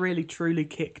series only really truly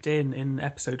kicked in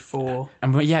episode 4.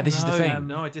 And yeah, this is the thing.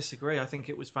 No, I disagree. I think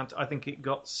it was fantastic. I think it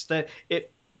got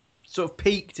it sort of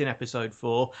peaked in episode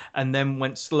 4 and then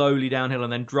went slowly downhill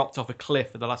and then dropped off a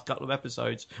cliff for the last couple of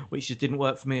episodes, which just didn't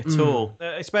work for me at all.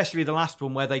 Especially the last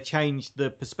one where they changed the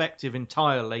perspective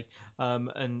entirely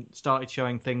and started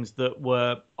showing things that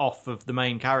were off of the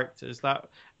main characters. That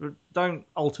don't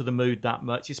alter the mood that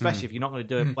much, especially if you're not going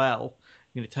to do it well.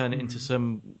 You're going to turn it into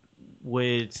some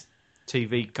weird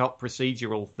TV cop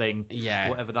procedural thing,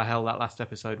 whatever the hell that last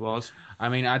episode was. I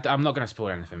mean, I'm not going to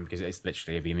spoil anything because it's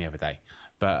literally been the other day.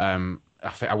 But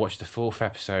I watched the 4th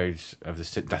episode of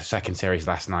the second series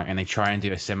last night, and they try and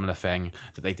do a similar thing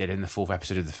that they did in the 4th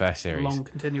episode of the first series. Long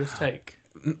continuous take.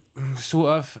 Sort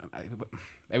of.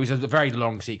 It was a very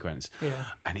long sequence,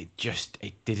 and it just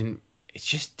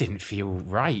didn't feel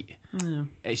right.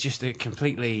 It's just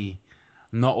completely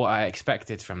not what I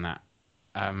expected from that.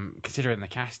 Considering the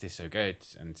cast is so good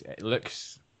and it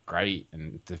looks great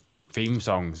and the theme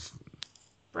song's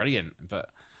brilliant,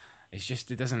 but it's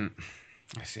just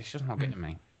it's just not getting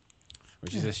me,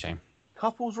 which is a shame.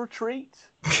 Couples retreat?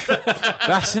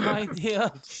 That's an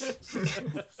idea.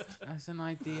 That's an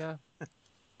idea.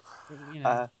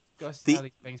 Got to see how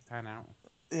these things pan out.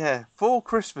 Yeah, 4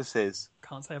 Christmases.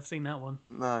 Can't say I've seen that one.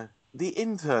 No. The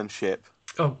Internship.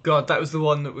 Oh, God, that was the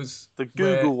one that was... The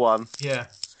Google one. Yeah.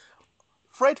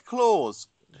 Fred Claus.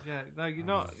 Yeah, no, you're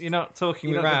not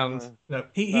talking around. No.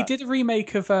 He did a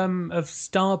remake of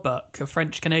Starbuck, a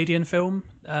French Canadian film,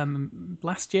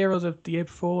 last year or the year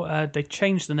before. They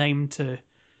changed the name to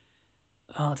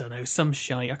I don't know, some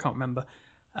shite. I can't remember.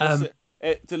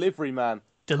 Delivery Man.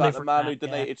 About the man who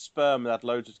donated sperm and had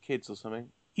loads of kids or something.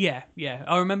 Yeah.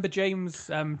 I remember James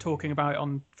talking about it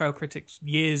on Feral Critics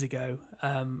years ago,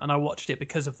 and I watched it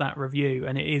because of that review,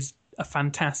 and it is a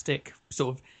fantastic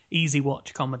sort of easy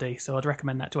watch comedy, so I'd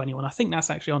recommend that to anyone. I think that's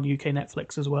actually on UK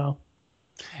Netflix as well.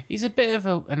 He's a bit of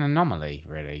an anomaly,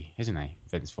 really, isn't he,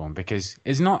 Vince Vaughn? Because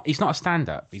he's not a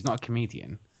stand-up, he's not a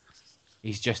comedian.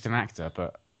 He's just an actor,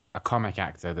 but a comic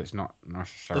actor that's not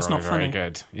necessarily very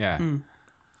good. Yeah.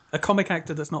 A comic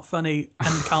actor that's not funny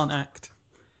and can't act.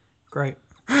 Great.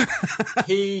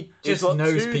 He just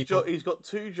knows people. He's got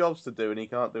 2 jobs to do, and he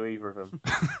can't do either of them.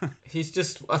 He's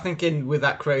just, I think, in with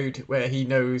that crowd where he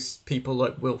knows people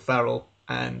like Will Ferrell,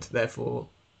 and therefore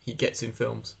he gets in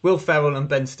films. Will Ferrell and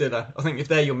Ben Stiller. I think if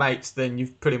they're your mates, then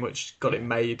you've pretty much got it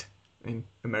made in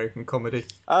American comedy.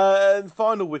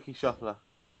 Final Wiki Shuffler.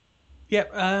 Yeah,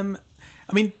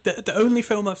 I mean, the only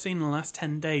film I've seen in the last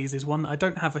 10 days is one that I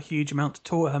don't have a huge amount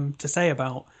to say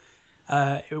about.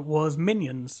 It was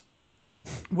Minions,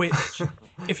 which,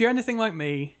 if you're anything like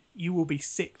me, you will be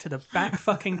sick to the back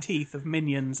fucking teeth of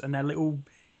Minions and their little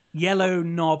yellow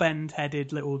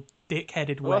knob-end-headed, little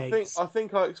dick-headed wags. I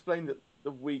think I explained it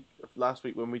last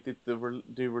week when we did the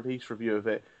release review of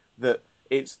it, that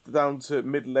it's down to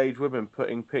middle-aged women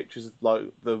putting pictures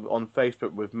on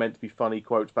Facebook with meant to be funny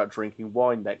quotes about drinking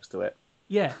wine next to it.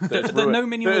 Yeah, that no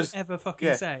Minion would ever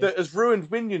fucking say. That has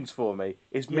ruined Minions for me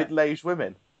is middle-aged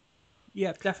women.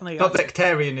 Yeah, definitely. Not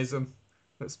sectarianism.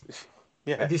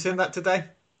 Yeah. Have you seen that today?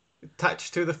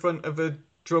 Attached to the front of a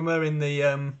drummer in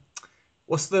the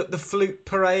what's the flute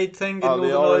parade thing in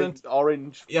Northern Ireland?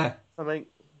 Orange. Yeah. Something.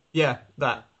 Yeah,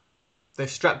 that. They've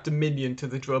strapped a minion to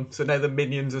the drum, so now the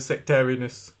minions are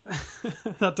sectarianists.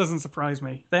 That doesn't surprise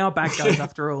me. They are bad guys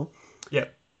after all. Yeah.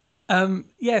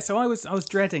 So I was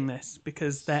dreading this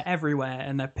because they're everywhere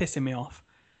and they're pissing me off.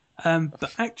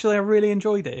 But actually, I really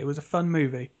enjoyed it. It was a fun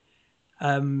movie.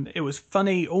 It was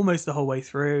funny almost the whole way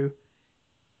through.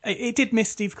 It did miss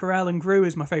Steve Carell, and Gru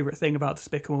is my favourite thing about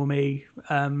Despicable Me.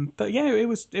 But yeah, it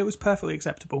was perfectly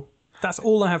acceptable. That's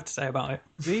all I have to say about it.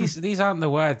 These aren't the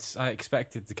words I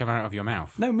expected to come out of your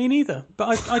mouth. No, me neither.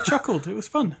 But I chuckled. It was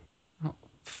fun.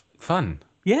 Fun?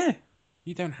 Yeah.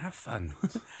 You don't have fun.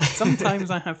 Sometimes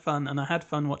I have fun, and I had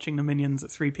fun watching the Minions at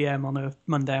 3 p.m. on a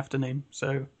Monday afternoon.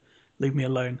 So leave me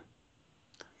alone.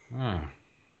 Oh,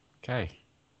 okay.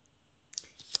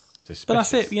 Suspicious. But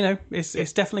that's it. You know,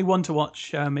 it's definitely one to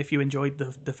watch if you enjoyed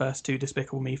the first 2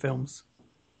 Despicable Me films.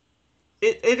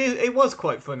 It was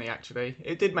quite funny, actually.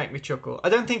 It did make me chuckle. I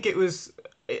don't think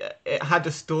it had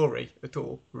a story at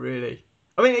all, really.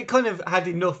 I mean, it kind of had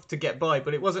enough to get by,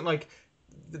 but it wasn't like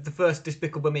the first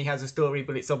Despicable Me has a story,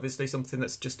 but it's obviously something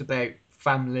that's just about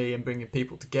family and bringing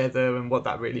people together and what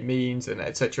that really means, and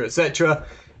etc. etc.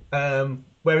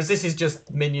 Whereas this is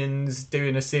just Minions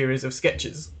doing a series of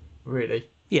sketches, really.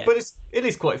 Yeah. But it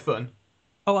is quite fun.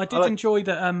 Oh, I did enjoy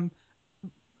that.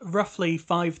 Roughly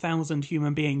 5,000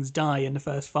 human beings die in the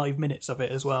first 5 minutes of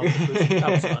it as well. That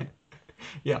was fun.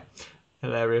 Yeah,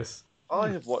 hilarious. I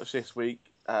have watched this week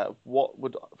what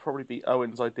would probably be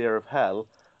Owen's idea of hell,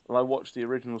 and I watched the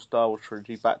original Star Wars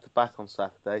trilogy back to back on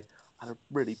Saturday. I had a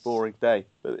really boring day,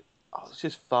 but it's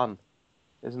just fun,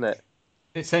 isn't it?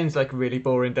 It sounds like a really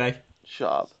boring day.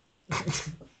 Shut up.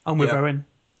 I'm with Owen.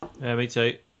 Yeah, me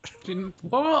too.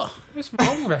 What? What's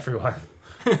wrong with everyone?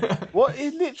 What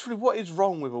is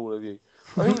wrong with all of you?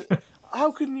 I mean,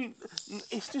 how can you?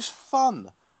 It's just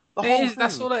fun.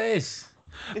 That's all it is.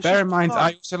 Bear in mind,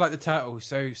 I also like the Turtles,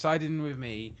 so siding with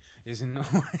me isn't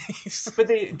always. But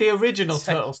the original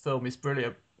Turtles film is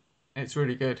brilliant. It's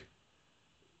really good.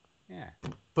 Yeah.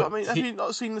 But I mean, have you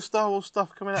not seen the Star Wars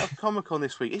stuff coming out of Comic-Con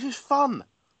this week? It's just fun.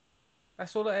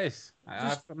 That's all it is.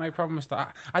 I've got no problem with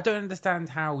that. I don't understand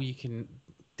how you can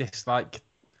dislike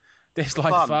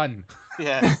fun.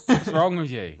 Yeah. What's wrong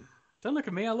with you? Don't look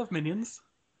at me. I love Minions.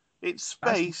 It's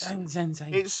space.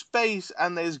 It's space,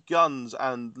 and there's guns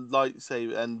and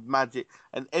lightsaber and magic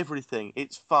and everything.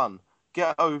 It's fun.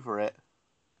 Get over it.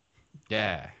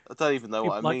 Yeah. I don't even know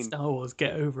what I mean. Star Wars.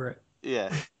 Get over it.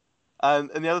 Yeah. And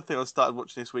the other thing I started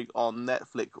watching this week on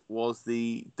Netflix was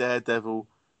the Daredevil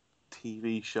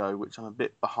TV show, which I'm a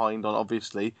bit behind on,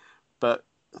 obviously, but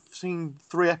I've seen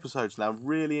 3 episodes now.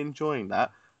 Really enjoying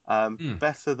that.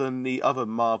 Better than the other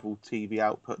Marvel TV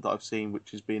output that I've seen,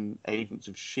 which has been Agents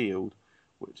of S.H.I.E.L.D.,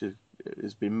 which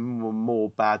has been more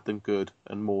bad than good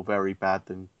and more very bad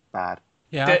than bad.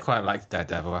 Yeah, I quite liked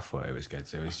Daredevil. I thought it was good,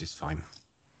 so it was just fine.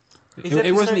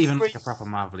 It wasn't even like a proper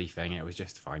Marvel-y thing. It was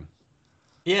just fine.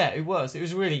 Yeah, it was. It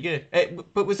was really good.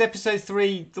 But was episode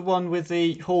 3 the one with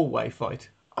the hallway fight?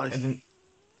 I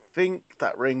think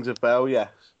that rings a bell,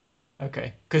 yes.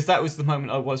 Okay, because that was the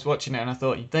moment I was watching it, and I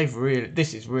thought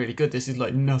this is really good. This is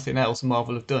like nothing else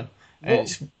Marvel have done.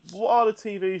 What are the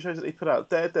TV shows that they put out?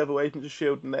 Daredevil, Agents of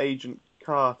S.H.I.E.L.D. and Agent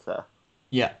Carter.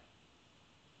 Yeah.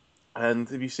 And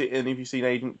have you seen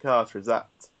Agent Carter? Is that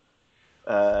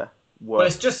Well,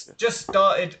 it's just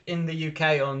started in the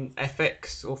UK on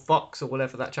FX or Fox or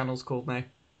whatever that channel's called now.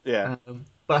 Yeah.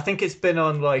 But I think it's been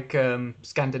on like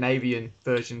Scandinavian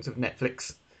versions of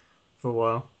Netflix for a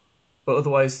while. But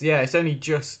otherwise, yeah, it's only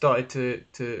just started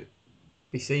to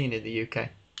be seen in the UK.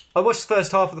 I watched the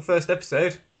first half of the first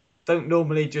episode. Don't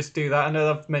normally just do that. I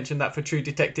know I've mentioned that for True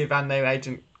Detective and now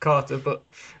Agent Carter, but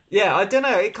yeah, I don't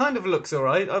know. It kind of looks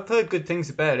alright. I've heard good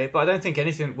things about it, but I don't think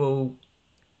anything will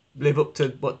live up to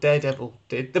what Daredevil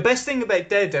did. The best thing about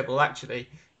Daredevil, actually,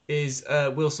 is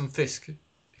Wilson Fisk.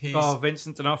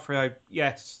 Vincent D'Onofrio,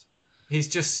 yes. He's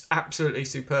just absolutely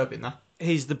superb in that.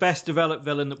 He's the best developed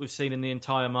villain that we've seen in the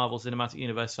entire Marvel Cinematic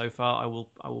Universe so far. I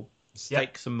will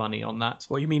stake some money on that.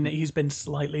 Well, you mean that he's been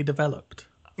slightly developed?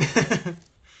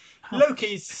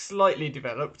 Loki's slightly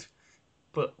developed,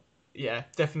 but yeah,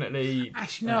 definitely.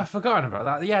 Actually, no, I've forgotten about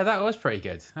that. Yeah, that was pretty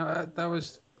good.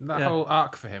 That whole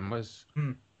arc for him was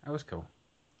that was cool.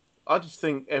 I just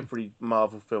think every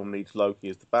Marvel film needs Loki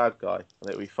as the bad guy, and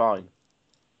it'll be fine.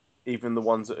 Even the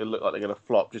ones that look like they're going to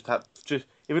flop, just if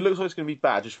it looks like it's going to be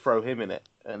bad, just throw him in it,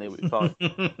 and it'll be fine.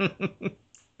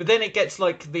 But then it gets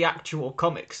like the actual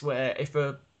comics, where if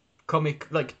a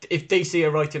comic, like if DC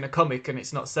are writing a comic and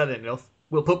it's not selling enough,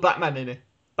 we'll put Batman in it.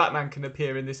 Batman can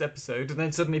appear in this episode, and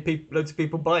then suddenly loads of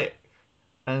people buy it.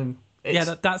 And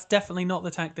that's definitely not the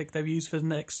tactic they've used for the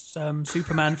next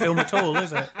Superman film at all,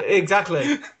 is it?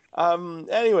 Exactly.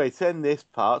 Anyway, to end this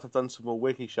part, I've done some more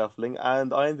wiki shuffling,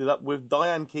 and I ended up with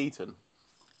Diane Keaton.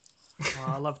 Oh,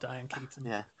 I love Diane Keaton.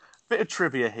 Yeah. Bit of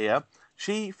trivia here.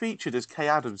 She featured as Kay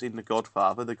Adams in The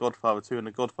Godfather 2 and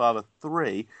The Godfather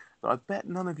 3, but I bet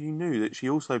none of you knew that she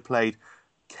also played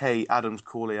Kay Adams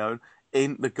Corleone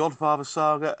in The Godfather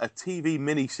Saga, a TV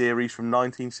miniseries from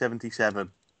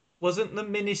 1977. Wasn't the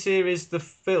miniseries the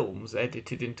films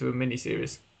edited into a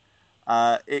miniseries?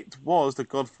 It was The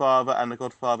Godfather and The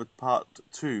Godfather Part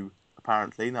 2,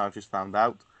 apparently. Now I've just found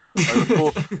out.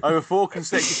 Over 4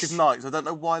 consecutive nights. I don't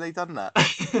know why they've done that.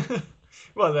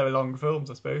 Well, they were long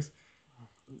films, I suppose.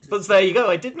 But there you go,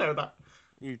 I did know that.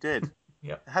 You did.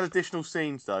 Yeah. It had additional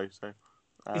scenes, though, so...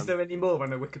 is there any more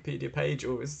on a Wikipedia page,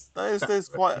 or is... There's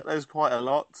quite a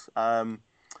lot.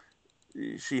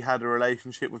 She had a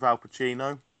relationship with Al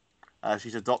Pacino.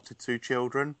 She's adopted 2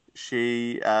 children.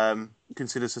 She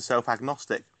considers herself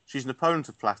agnostic. She's an opponent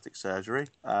of plastic surgery.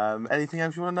 Anything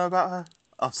else you want to know about her?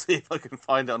 I'll see if I can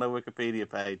find it on her Wikipedia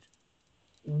page.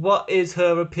 What is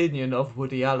her opinion of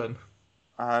Woody Allen?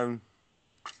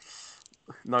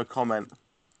 No comment.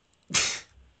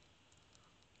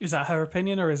 Is that her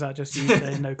opinion, or is that just you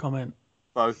saying no comment?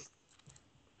 Both.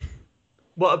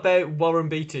 What about Warren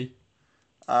Beatty?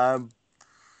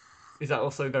 Is that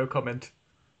also no comment?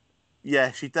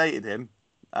 Yeah, she dated him.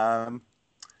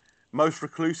 Most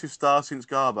reclusive star since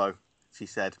Garbo, she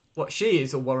said. What, she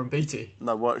is, or Warren Beatty?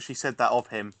 No, what she said that of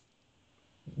him.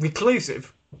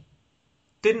 Reclusive?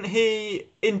 Didn't he,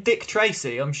 in Dick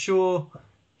Tracy, I'm sure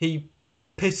he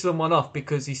pissed someone off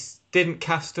because he didn't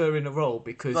cast her in a role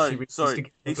because she refused to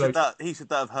give he said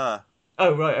that of her.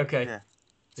 Oh, right, okay.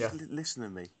 Yeah. Listen to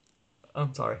me.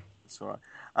 I'm sorry. It's all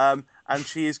right. And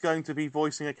she is going to be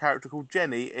voicing a character called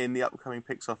Jenny in the upcoming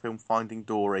Pixar film Finding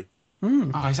Dory.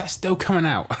 Oh, is that still coming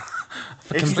out?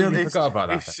 I completely forgot about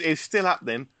that. It's still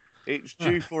happening. It's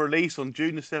due for release on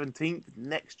June the 17th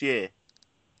next year.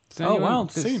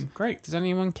 Soon. Great. Does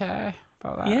anyone care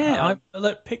about that? Yeah,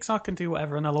 look, Pixar can do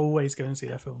whatever, and I'll always go and see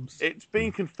their films. It's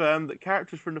been confirmed that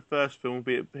characters from the first film will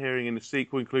be appearing in the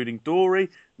sequel, including Dory,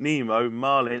 Nemo,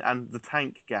 Marlin, and the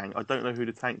Tank Gang. I don't know who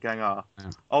the Tank Gang are. Yeah.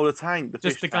 Oh, the tank, just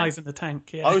fish the tank. Guys in the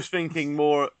tank. Yeah. I was thinking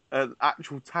more an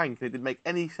actual tank. It didn't make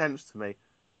any sense to me.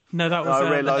 No, that was. I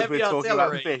realised we were talking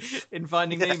about fish in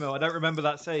Finding Nemo. I don't remember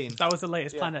that scene. That was the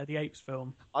latest Planet of the Apes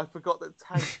film. I forgot that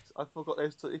tanks. I forgot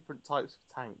there's different types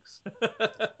of tanks.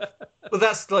 Well,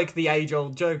 that's like the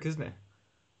age-old joke, isn't it?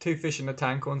 2 fish in a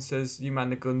tank. One says, "You man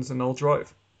the guns, and I'll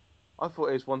drive." I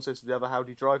thought it was one says to the other, "How do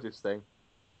you drive this thing?"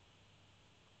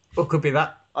 Or could be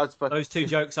that. Those 2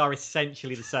 jokes are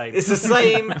essentially the same. It's the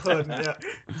same pun. Yeah.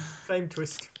 Same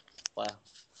twist. Wow.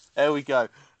 There we go.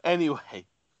 Anyway.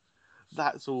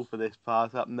 That's all for this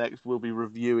part. Up next, we'll be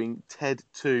reviewing Ted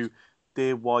 2,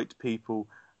 Dear White People,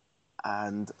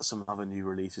 and some other new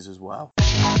releases as well.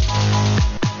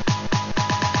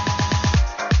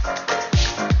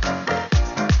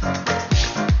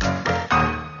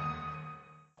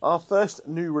 our first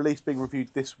new release being reviewed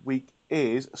this week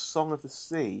is Song of the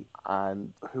Sea.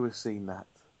 And who has seen that?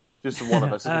 Just the one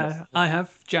of us, isn't it? I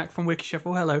have. Jack from Wiki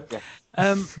Shuffle. Hello.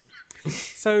 Yeah.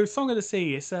 So, Song of the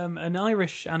Sea is an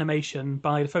Irish animation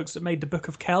by the folks that made The Book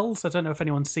of Kells. I don't know if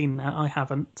anyone's seen that. I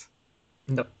haven't.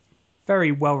 No.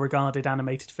 Very well-regarded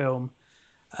animated film.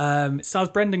 It stars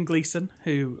Brendan Gleeson,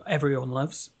 who everyone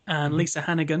loves, and Lisa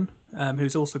Hannigan,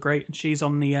 who's also great, and she's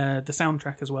on the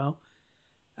soundtrack as well.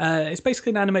 It's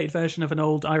basically an animated version of an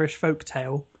old Irish folk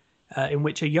tale in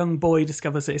which a young boy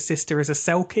discovers that his sister is a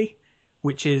selkie,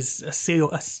 which is a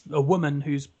seal, a woman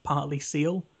who's partly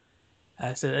seal.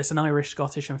 So it's an Irish,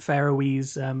 Scottish, and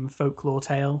Faroese folklore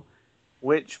tale.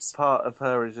 Which part of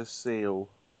her is a seal?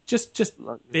 Just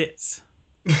Like- bits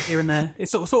here and there.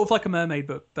 It's sort of like a mermaid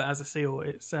book, but as a seal.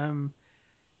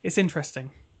 It's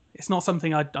interesting. It's not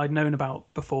something I'd known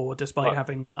about before, despite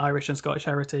having Irish and Scottish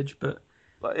heritage. But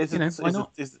Like, is why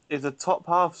not? Is the top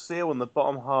half seal and the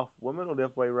bottom half woman, or the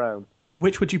other way around?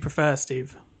 Which would you prefer,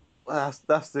 Steve? Well,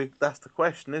 that's the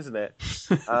question, isn't it?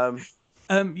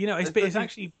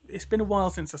 It's been a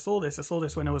while since I saw this. I saw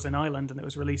this when I was in Ireland, and it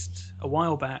was released a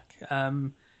while back.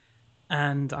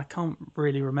 And I can't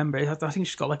really remember. I think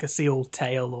she's got like a seal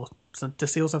tail, or do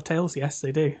seals have tails? Yes,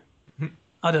 they do.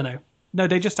 I don't know. No,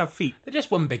 they just have feet. They're just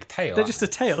one big tail. They're just a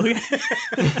tail. Yeah.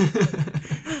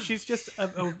 She's just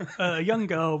a young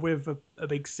girl with a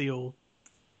big seal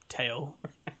tail.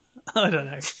 I don't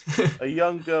know. A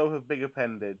young girl with a big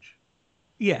appendage.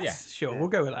 Yes, Yeah. sure. Yeah. We'll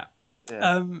go with that.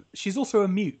 Yeah. She's also a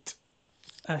mute.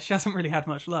 She hasn't really had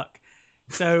much luck.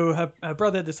 So her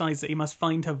brother decides that he must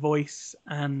find her voice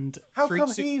and... How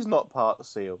come he's not part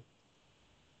seal?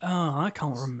 Oh, I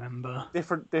can't remember.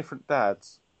 Different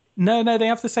dads. No, they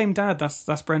have the same dad.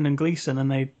 That's Brendan Gleeson,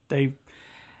 and they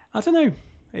I don't know.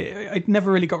 I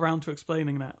never really got around to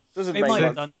explaining that. Doesn't It make might have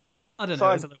sense. done. I don't know.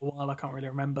 It was a little while. I can't really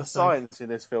remember. The So. science in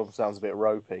this film sounds a bit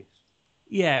ropey.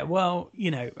 Yeah, well,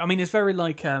 I mean, it's very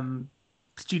like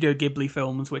Studio Ghibli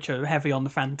films, which are heavy on the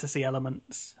fantasy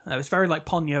elements. It's very like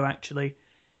Ponyo, actually,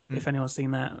 if anyone's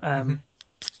seen that.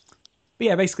 But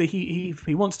yeah, basically,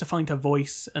 he wants to find her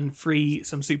voice and free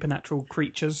some supernatural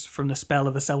creatures from the spell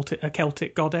of a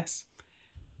Celtic goddess.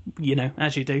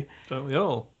 As you do. Don't we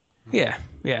all? Yeah.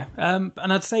 And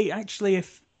I'd say, actually,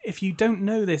 if you don't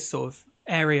know this sort of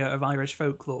area of Irish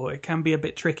folklore, it can be a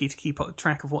bit tricky to keep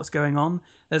track of what's going on.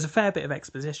 There's a fair bit of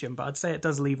exposition, but I'd say it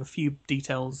does leave a few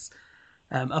details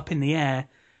up in the air,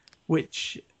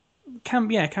 which can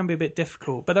be a bit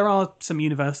difficult. But there are some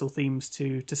universal themes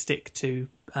to stick to.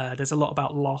 There's a lot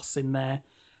about loss in there,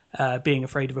 being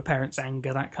afraid of a parent's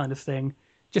anger, that kind of thing.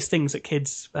 Just things that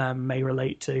kids may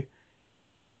relate to.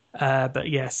 But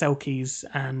yeah, selkies,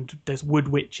 and there's wood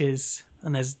witches,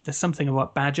 and there's something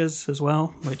about badgers as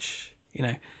well, which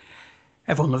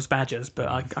everyone loves badgers, but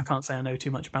I can't say I know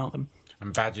too much about them.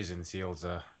 And badgers and seals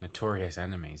are notorious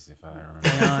enemies, if I remember.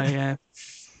 They are, yeah.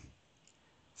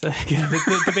 So yeah,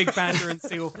 the big badger and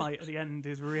seal fight at the end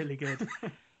is really good.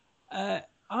 I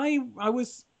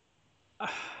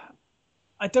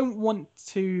don't want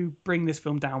to bring this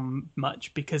film down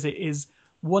much because it is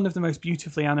one of the most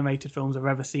beautifully animated films I've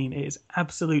ever seen. It is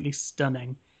absolutely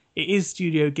stunning. It is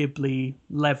Studio Ghibli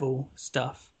level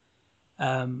stuff.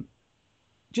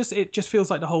 It just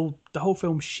feels like the whole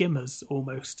film shimmers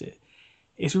almost.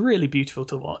 It's really beautiful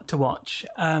to watch.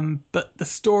 But the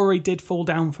story did fall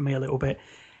down for me a little bit.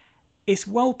 It's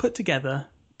well put together,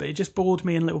 but it just bored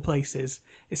me in little places.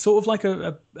 It's sort of like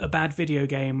a bad video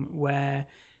game where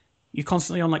you're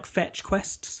constantly on like fetch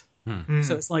quests.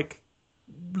 So it's like,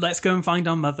 let's go and find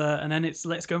our mother, and then it's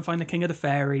let's go and find the king of the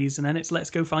fairies, and then it's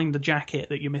let's go find the jacket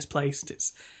that you misplaced.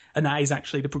 And that is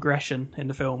actually the progression in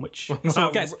the film, which sort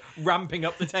of gets ramping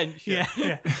up the tension.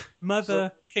 yeah.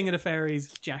 Mother, king of the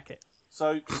fairies, jacket.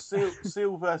 So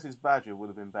seal versus badger would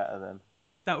have been better then.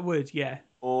 That would, yeah.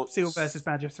 Or Seal versus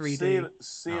Badger 3D.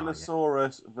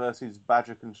 Sealosaurus versus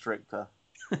Badger Constrictor.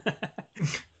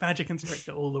 Badger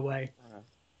Constrictor all the way.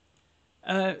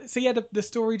 So yeah, the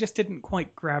story just didn't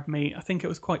quite grab me. I think it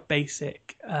was quite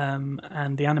basic,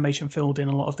 and the animation filled in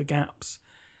a lot of the gaps.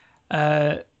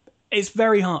 It's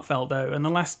very heartfelt though, and the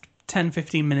last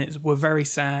 10-15 minutes were very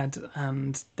sad,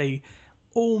 and they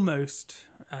almost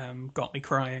got me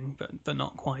crying, but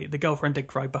not quite. The girlfriend did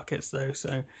cry buckets though,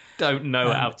 so Don't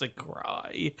know how to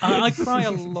cry. I cry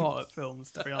a lot at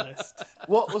films, to be honest.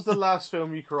 What was the last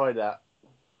film you cried at?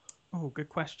 Oh, good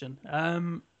question.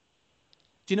 Do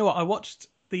you know what? I watched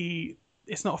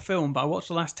it's not a film, but I watched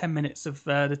the last 10 minutes of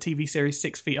the TV series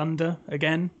 6 Feet Under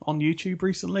again on YouTube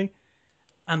recently.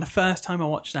 And the first time I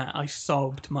watched that, I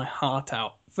sobbed my heart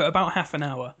out for about half an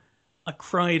hour. I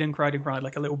cried and cried and cried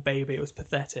like a little baby. It was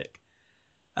pathetic.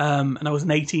 And I was an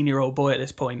 18-year-old boy at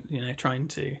this point, trying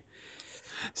to.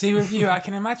 See, with you, I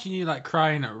can imagine you like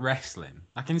crying at wrestling.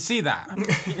 I can see that.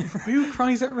 Who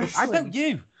cries at wrestling? I don't.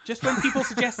 You. Just when people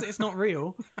suggest that it's not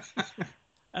real.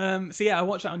 So yeah, I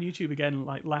watched that on YouTube again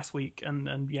like last week,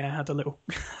 and yeah, had a little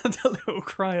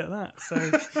cry at that.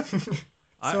 So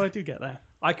I do get there.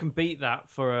 I can beat that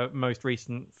for a most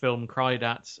recent film cried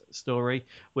at story,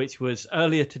 which was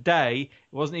earlier today.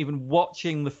 It wasn't even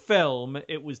watching the film;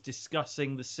 it was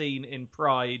discussing the scene in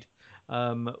Pride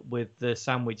with the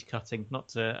sandwich cutting. Not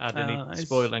to add any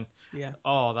spoiling. Yeah.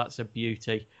 Oh, that's a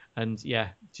beauty. And yeah,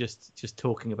 just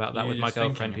talking about that with my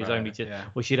girlfriend, who's only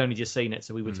she'd only just seen it,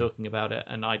 so we were talking about it,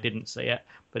 and I didn't see it,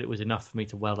 but it was enough for me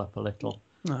to well up a little.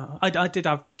 Oh, I did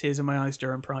have tears in my eyes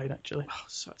during Pride, actually. Oh,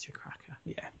 such a cracker!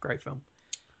 Yeah, great film.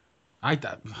 How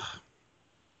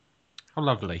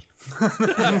lovely.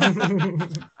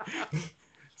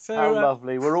 So, how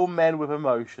lovely. We're all men with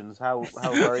emotions. How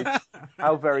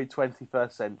very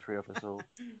 21st century of us all.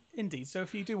 Indeed. So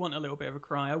if you do want a little bit of a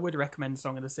cry, I would recommend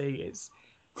Song of the Sea.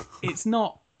 It's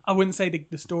not, I wouldn't say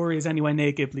the story is anywhere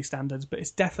near Ghibli standards, but it's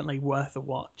definitely worth a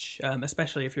watch,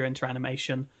 especially if you're into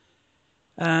animation.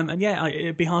 And yeah,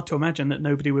 it'd be hard to imagine that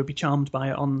nobody would be charmed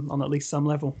by it on at least some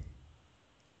level.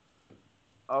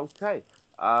 Okay.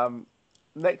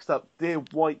 Next up, Dear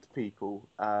White People,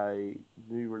 a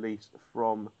new release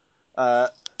from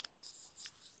America.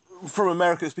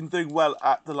 It's been doing well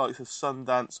at the likes of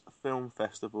Sundance Film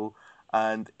Festival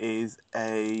and is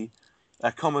a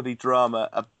comedy drama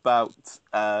about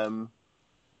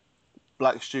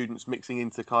black students mixing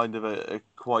into kind of a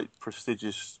quite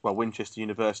prestigious, Winchester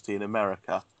University in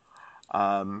America.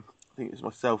 I think it's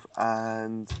myself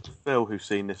and Phil who've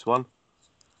seen this one.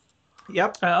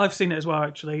 Yep, I've seen it as well,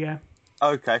 actually, yeah.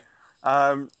 Okay.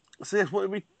 So yes, what do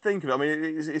we think of it? I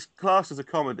mean, it's classed as a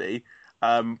comedy.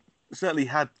 Certainly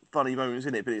had funny moments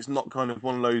in it, but it's not kind of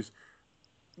one of those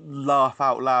laugh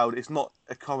out loud. It's not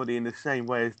a comedy in the same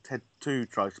way as Ted 2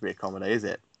 tries to be a comedy, is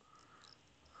it?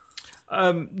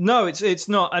 No, it's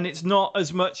not, and it's not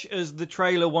as much as the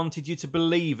trailer wanted you to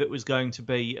believe it was going to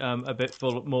be. A bit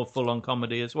more full-on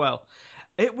comedy as well.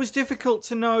 It was difficult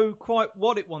to know quite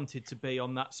what it wanted to be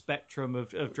on that spectrum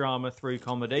of drama through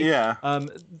comedy. Yeah.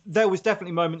 There was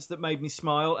definitely moments that made me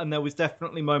smile, and there was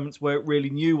definitely moments where it really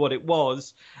knew what it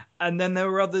was, and then there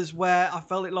were others where I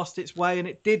felt it lost its way and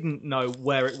it didn't know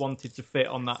where it wanted to fit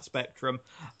on that spectrum.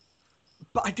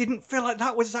 But I didn't feel like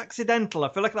that was accidental. I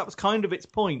feel like that was kind of its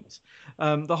point.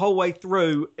 The whole way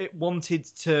through, it wanted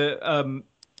to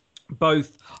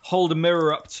both hold a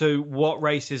mirror up to what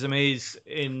racism is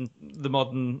in the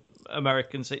modern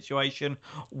American situation,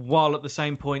 while at the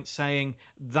same point saying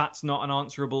that's not an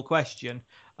answerable question.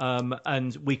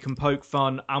 And we can poke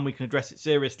fun and we can address it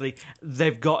seriously.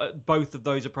 They've got both of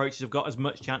those approaches have got as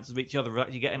much chance of each other of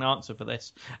actually getting an answer for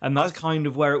this, and that's kind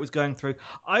of where it was going through.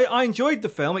 I enjoyed the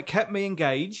film; it kept me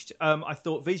engaged. I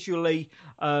thought visually,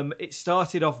 it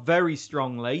started off very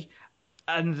strongly,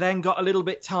 and then got a little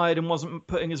bit tired and wasn't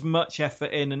putting as much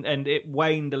effort in, and it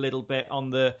waned a little bit on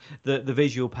the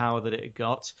visual power that it had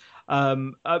got.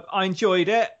 I enjoyed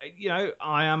it.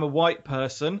 I am a white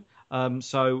person,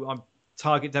 so I'm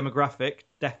target demographic,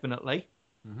 definitely.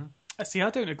 Mm-hmm. See,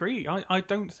 I don't agree. I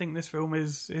don't think this film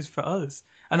is for us.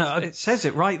 And it says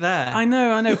it right there. I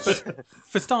know. But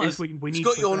for starters, we need. It's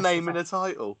got your name in the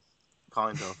title,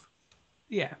 kind of.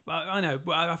 Yeah, I know.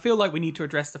 But I feel like we need to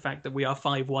address the fact that we are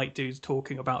 5 white dudes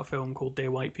talking about a film called Dear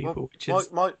White People, which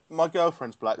is my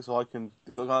girlfriend's black, so I can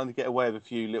get away with a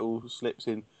few little slips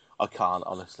in. I can't,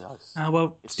 honestly.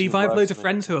 Steve, I have loads of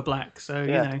friends who are black, so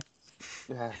yeah.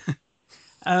 Yeah.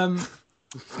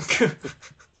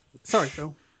 Sorry,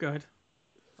 Phil. Go ahead.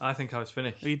 I think I was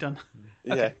finished. Are you done?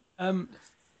 Yeah. Okay.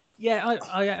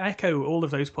 I echo all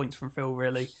of those points from Phil,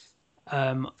 really.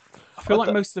 I feel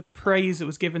like most of the praise that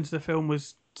was given to the film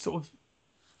was sort of...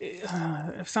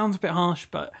 It sounds a bit harsh,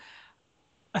 but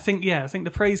I think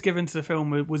the praise given to the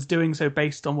film was doing so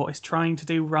based on what it's trying to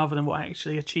do rather than what it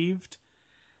actually achieved.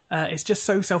 It's just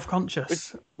so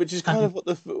self-conscious, which is kind of what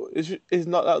is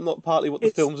not partly what the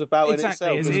film's about exactly,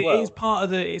 in itself as well. It's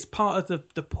part of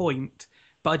the point,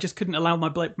 but I just couldn't allow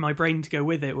my brain to go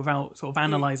with it without sort of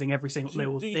analysing every single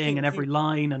little thing and every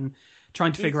line and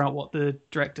trying to figure out what the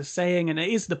director's saying. And it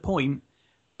is the point,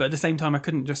 but at the same time, I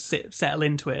couldn't just settle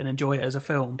into it and enjoy it as a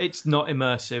film. It's not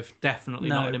immersive. Definitely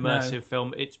not an immersive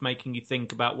film. It's making you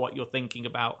think about what you're thinking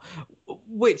about,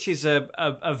 which is a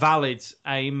valid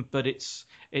aim, but it's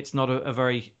not a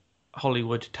very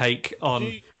Hollywood take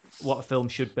on what a film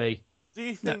should be. Do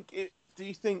you think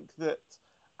that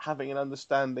having an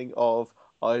understanding of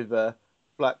either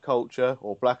black culture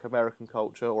or black American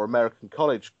culture or American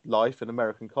college life and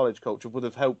American college culture would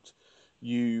have helped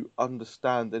you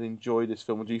understand and enjoy this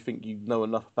film? Or do you think you know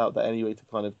enough about that anyway to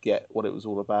kind of get what it was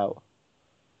all about?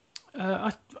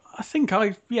 I think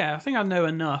I know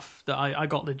enough that I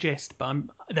got the gist, but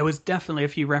there was definitely a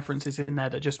few references in there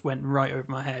that just went right over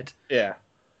my head. Yeah.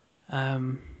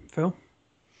 Phil?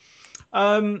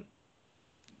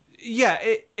 Yeah,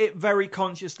 it very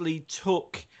consciously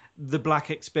took the black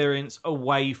experience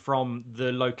away from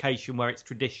the location where it's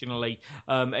traditionally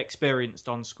experienced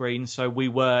on screen. So we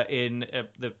were in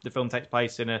the film takes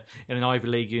place in an Ivy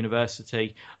League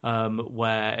university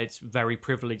where it's very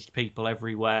privileged people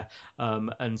everywhere,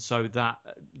 and so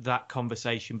that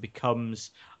conversation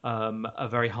becomes a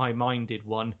very high-minded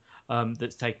one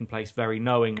that's taking place very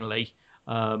knowingly,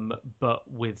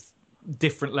 but with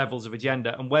different levels of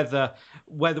agenda. And whether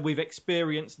we've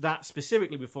experienced that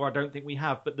specifically before, I don't think we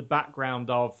have, but the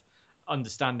background of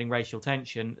understanding racial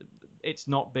tension, it's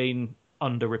not been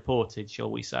underreported, shall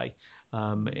we say,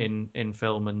 in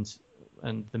film and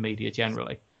the media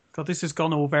generally. God, this has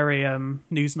gone all very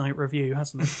Newsnight Review,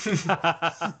 hasn't it? It's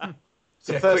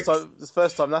the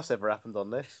first time that's ever happened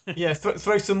on this. Yeah,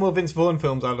 throw some more Vince Vaughn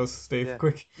films at us, Steve, Yeah.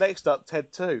 quick. Next up,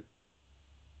 Ted 2.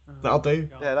 That'll do.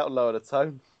 God. Yeah, that'll lower the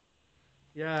tone.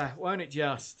 Yeah, won't it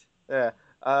just? Yeah.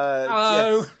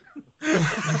 Hello.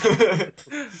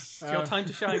 It's your time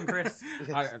to shine, Chris.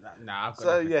 I've got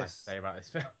So, nothing yes. to say about this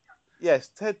film. Yes,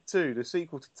 Ted 2, the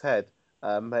sequel to Ted,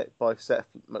 made by Seth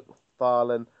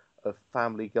MacFarlane of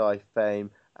Family Guy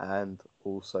fame and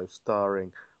also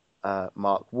starring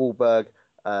Mark Wahlberg,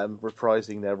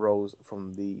 reprising their roles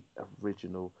from the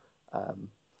original.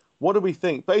 What do we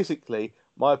think? Basically,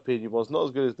 my opinion was not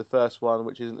as good as the first one,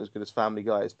 which isn't as good as Family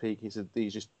Guy at its peak.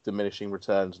 He's just diminishing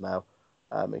returns now,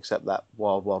 except that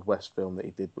Wild Wild West film that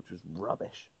he did, which was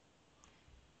rubbish.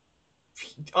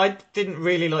 I didn't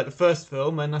really like the first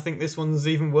film, and I think this one's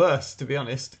even worse, to be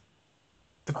honest.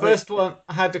 The first one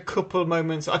had a couple of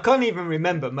moments. I can't even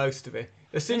remember most of it.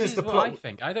 As soon as the plot, I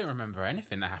think I don't remember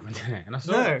anything that happened in it, and I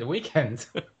saw it at the weekend.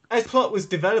 as plot was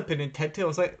developing in Ted 2, I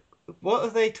was like, what are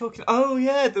they talking? Oh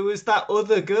yeah, there was that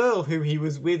other girl who he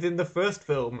was with in the first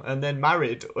film, and then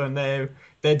married, and they're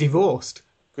divorced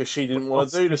Because she didn't want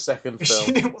to do the second film.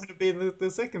 She didn't want to be in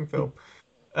the second film.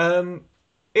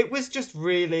 It was just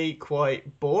really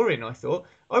quite boring, I thought.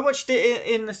 I watched it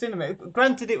in the cinema.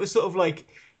 Granted, it was sort of like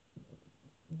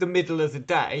the middle of the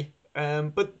day,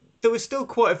 but there was still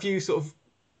quite a few sort of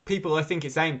people I think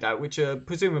it's aimed at, which are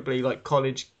presumably like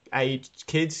college-aged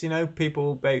kids,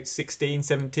 people about 16,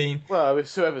 17. Well,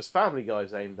 it's whoever's Family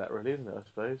Guy's aimed at, really, isn't it, I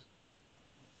suppose?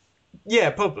 Yeah,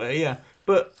 probably, yeah.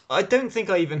 But I don't think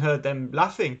I even heard them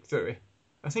laughing through it.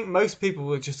 I think most people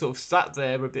were just sort of sat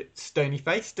there a bit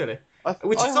stony-faced still.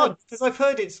 Which is odd, because I've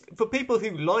heard it's for people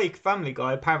who like Family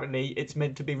Guy. Apparently, it's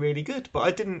meant to be really good, but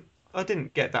I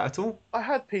didn't get that at all. I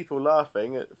had people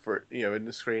laughing in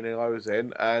the screening I was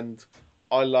in, and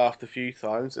I laughed a few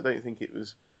times. I don't think it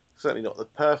was certainly not the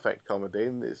perfect comedy,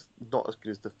 and it's not as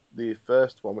good as the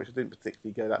first one, which I didn't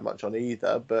particularly go that much on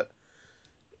either. But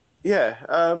yeah,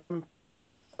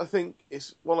 I think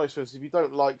it's one of those films. If you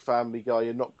don't like Family Guy,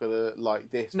 you're not gonna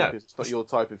like this because it's not your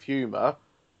type of humour.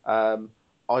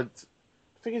 I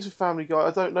think it's a Family Guy. I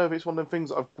don't know if it's one of them things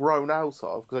that I've grown out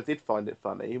of, because I did find it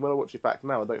funny. When I watch it back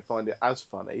now, I don't find it as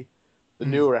funny. The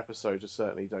newer episodes I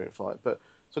certainly don't find. So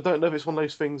I don't know if it's one of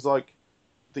those things like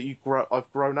that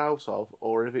I've grown out of,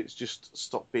 or if it's just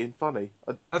stopped being funny.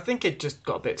 I think it just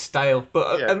got a bit stale.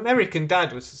 But Yeah. American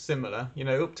Dad was similar.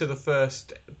 Up to the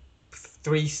first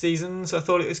 3 seasons, I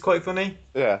thought it was quite funny.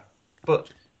 Yeah.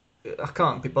 But I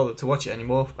can't be bothered to watch it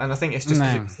anymore, and I think it's just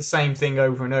it's the same thing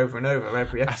over and over and over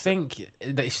every episode. I think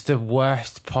it's the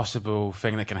worst possible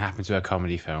thing that can happen to a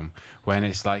comedy film when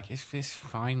it's like it's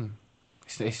fine.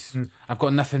 I've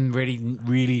got nothing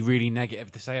really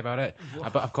negative to say about it.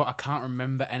 But I can't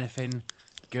remember anything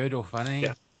good or funny.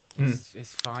 Yeah.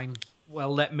 It's fine.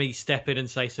 Well, let me step in and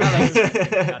say something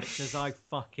because I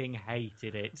fucking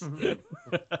hated it.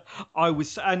 I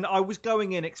was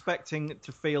going in expecting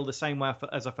to feel the same way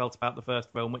as I felt about the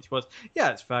first film, which was, yeah,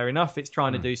 it's fair enough. It's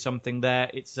trying to do something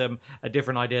there. It's a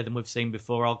different idea than we've seen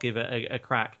before. I'll give it a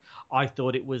crack. I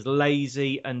thought it was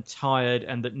lazy and tired,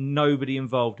 and that nobody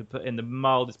involved had put in the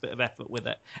mildest bit of effort with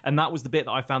it. And that was the bit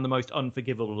that I found the most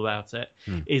unforgivable about it,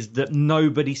 is that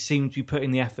nobody seemed to be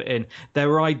putting the effort in. There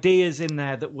were ideas in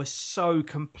there that were so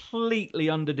completely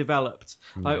underdeveloped.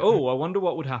 Like, I wonder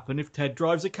what would happen if Ted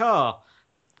drives a car.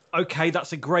 Okay,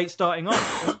 that's a great starting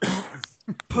off.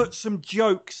 put some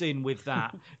jokes in with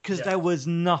that, because there was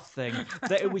nothing.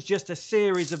 That it was just a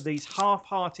series of these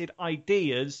half-hearted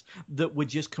ideas that were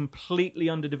just completely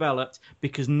underdeveloped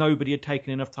because nobody had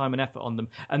taken enough time and effort on them.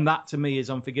 And that, to me, is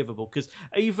unforgivable. Because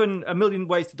even A Million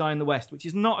Ways to Die in the West, which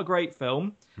is not a great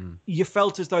film, you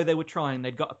felt as though they were trying.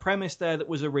 They'd got a premise there that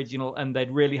was original, and they'd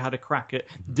really had a crack at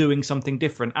doing something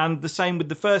different. And the same with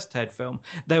the first Ted film.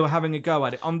 They were having a go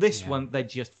at it. On this one, they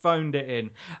just phoned it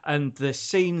in. And the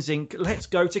scenes in let's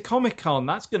go to Comic-Con.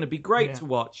 That's going to be great to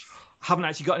watch. Haven't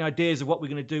actually got any ideas of what we're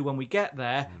going to do when we get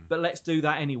there, but let's do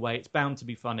that anyway. It's bound to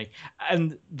be funny.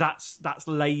 And that's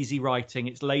lazy writing.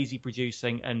 It's lazy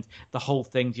producing. And the whole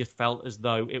thing just felt as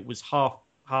though it was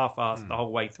half-assed the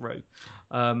whole way through.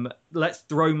 Let's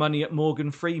throw money at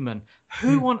Morgan Freeman.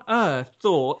 Who on earth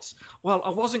thought, well, I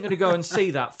wasn't going to go and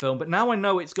see that film, but now I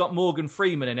know it's got Morgan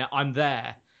Freeman in it, I'm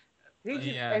there. He's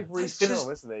in every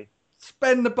film, isn't he?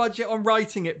 Spend the budget on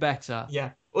writing it better.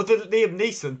 Yeah. Or the Liam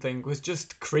Neeson thing was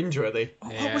just cringeworthy.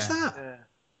 What was that?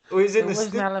 It was in There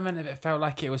was an element of it felt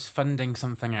like it was funding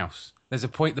something else. There's a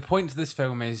point. The point of this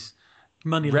film is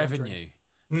money revenue.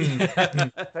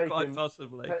 Quite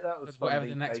possibly. Whatever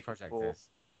the next project is.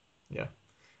 Yeah.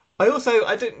 I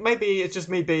don't. Maybe it's just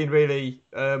me being really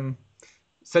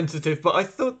sensitive, but I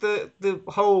thought the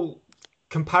whole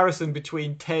comparison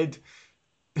between Ted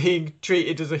being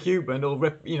treated as a human,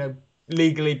 or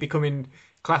legally becoming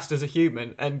classed as a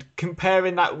human, and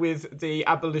comparing that with the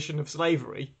abolition of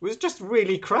slavery was just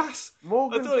really crass.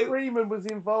 Morgan Freeman was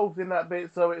involved in that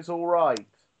bit, so it's all right.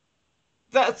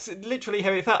 That's literally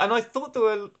how it felt, and I thought there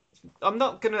were. I'm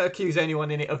not going to accuse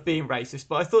anyone in it of being racist,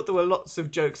 but I thought there were lots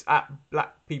of jokes at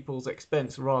black people's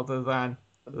expense rather than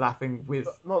laughing with.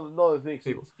 Not as an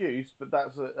excuse, but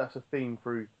that's a theme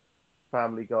through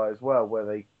Family Guy as well, where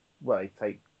they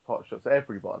take pot shots at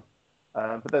everyone.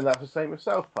 But then that's the same with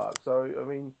South Park. So I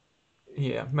mean,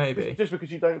 yeah, maybe just because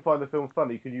you don't find the film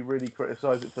funny, can you really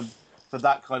criticise it for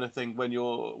that kind of thing when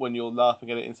you're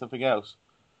laughing at it in something else?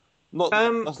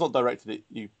 That's not directed at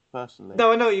you personally.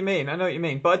 No, I know what you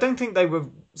mean. But I don't think they were.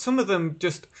 Some of them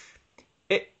just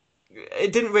it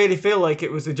didn't really feel like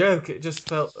it was a joke. It just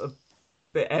felt a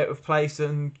bit out of place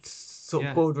and sort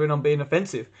of bordering on being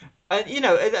offensive. And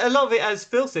a lot of it, as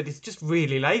Phil said, is just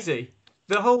really lazy.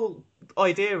 The whole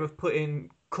idea of putting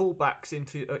callbacks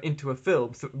into a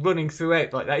film, running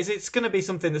throughout like that, is it's going to be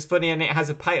something that's funny and it has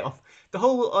a payoff. The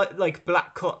whole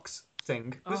Black Cocks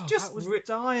thing was just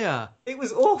dire. It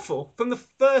was awful from the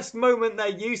first moment they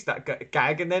used that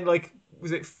gag, and then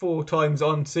was it 4 times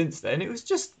on since then? It was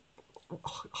just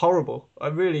horrible. I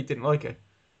really didn't like it.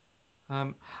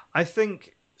 I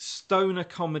think stoner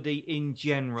comedy in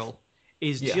general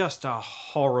is just a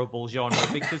horrible genre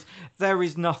because there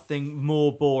is nothing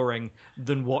more boring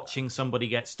than watching somebody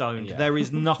get stoned. Yeah. There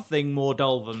is nothing more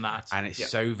dull than that. And it's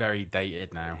so very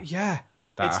dated now. Yeah.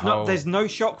 There's no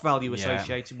shock value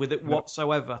associated with it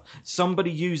whatsoever.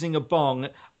 Somebody using a bong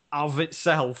of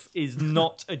itself is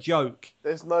not a joke.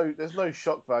 There's no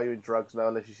shock value in drugs now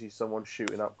unless you see someone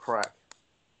shooting up crack.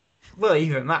 Well,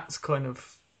 even that's kind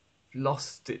of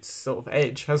lost its sort of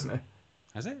edge, hasn't it?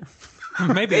 Has it?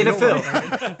 Maybe in a film.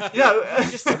 I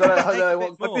don't know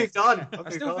what. I've moved on. I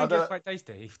still think it's quite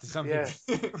tasty to some people.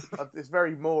 Yeah. It's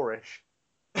very Moorish.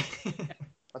 I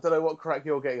don't know what crack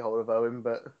you're getting hold of, Owen,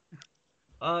 but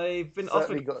I've been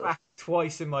offered crack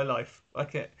twice in my life.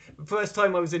 The first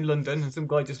time I was in London, and some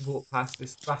guy just walked past.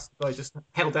 This last guy just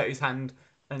held out his hand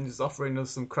and was offering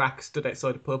us some crack. Stood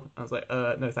outside a pub. I was like,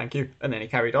 no, thank you. And then he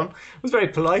carried on. I was very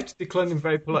polite, declined him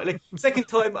very politely. Second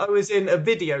time I was in a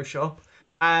video shop.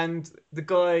 And the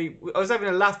guy, I was having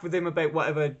a laugh with him about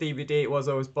whatever DVD it was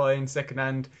I was buying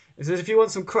secondhand. He says, if you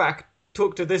want some crack,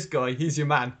 talk to this guy. He's your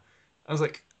man. I was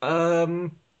like,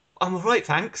 I'm all right,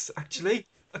 thanks, actually.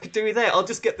 I could do with that. I'll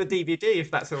just get the DVD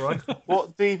if that's all right.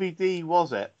 What DVD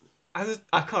was it?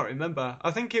 I can't remember.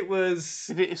 I think it was...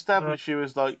 Did it establish you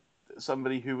as,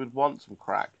 somebody who would want some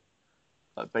crack?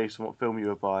 Based on what film you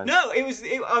were buying? No,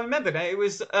 I remember now. It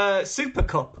was Super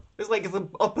Cop. It was the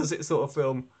opposite sort of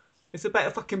film. It's about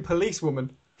a fucking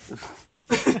policewoman.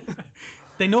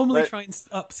 They normally try and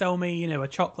upsell me, a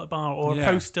chocolate bar or a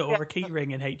poster or a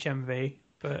keyring in HMV.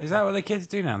 But is that what the kids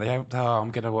do now? They hope,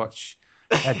 I'm going to watch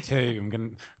Ed 2. I'm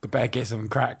going to better get some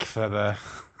crack for the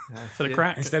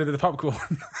crack instead of the popcorn.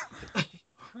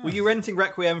 Were you renting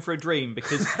Requiem for a Dream?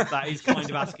 Because that is kind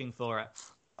of asking for it.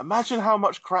 Imagine how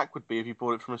much crack would be if you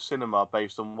bought it from a cinema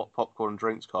based on what popcorn and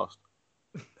drinks cost.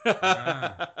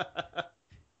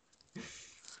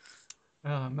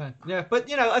 Oh man, yeah,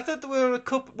 but I thought there were a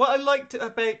couple. What I liked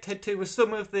about Ted 2 was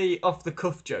some of the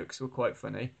off-the-cuff jokes were quite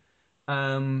funny.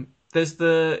 There's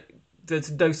the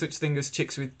There's no such thing as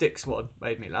chicks with dicks one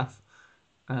made me laugh.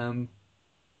 I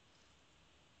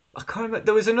can't remember.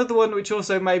 There was another one which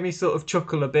also made me sort of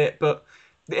chuckle a bit, but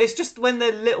it's just when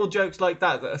they're little jokes like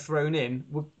that are thrown in.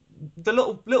 The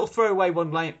little throwaway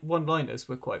one-liners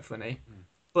were quite funny,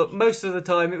 but most of the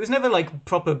time it was never like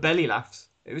proper belly laughs.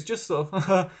 It was just sort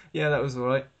of, yeah, that was all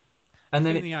right. And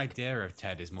then the idea of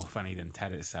Ted is more funny than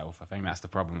Ted itself. I think that's the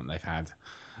problem that they've had.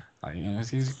 Like,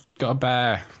 he's got a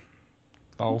bear.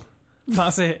 Lol.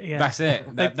 That's it. Yeah, that's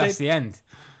it. That's the end.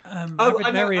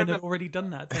 Marion had already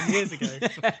done that 10 years ago.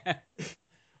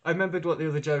 I remembered what the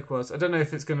other joke was. I don't know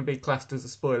if it's going to be classed as a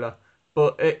spoiler,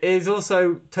 but it is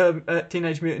also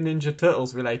Teenage Mutant Ninja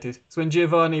Turtles related. So when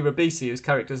Giovanni Ribisi, whose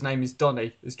character's name is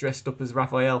Donnie, is dressed up as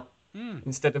Raphael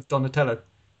instead of Donatello,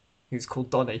 who's called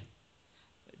Donnie.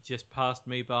 It just passed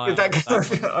me by. No, I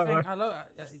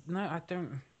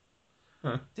don't.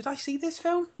 Huh. Did I see this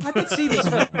film? I did see this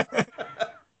film.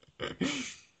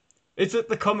 It's at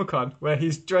the Comic-Con where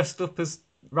he's dressed up as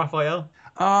Raphael.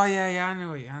 Oh yeah,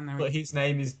 I know. But his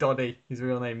name is Donnie. His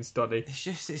real name is Donnie.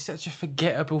 It's such a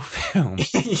forgettable film.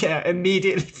 Yeah,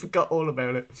 immediately forgot all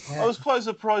about it. Yeah. I was quite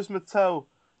surprised Mattel,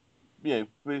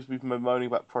 because we've been moaning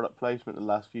about product placement the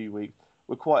last few weeks,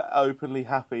 were quite openly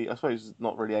happy. I suppose it's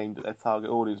not really aimed at their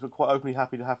target audience, but quite openly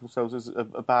happy to have themselves as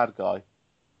a bad guy.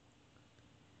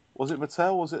 Was it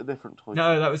Mattel or was it a different toy?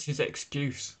 No, that was his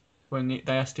excuse when they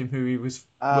asked him who he was.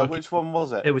 Which one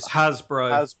was it? It was Hasbro.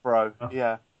 Hasbro,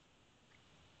 yeah.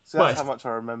 So that's how much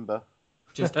I remember.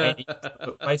 Just any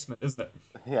placement, isn't it?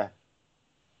 Yeah.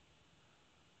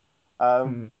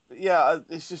 Yeah,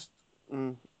 it's just.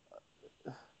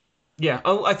 Yeah,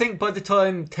 I think by the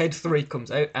time Ted 3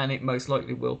 comes out, and it most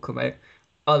likely will come out,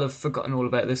 I'll have forgotten all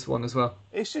about this one as well.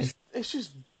 It's just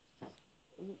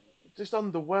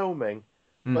underwhelming.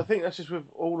 But I think that's just with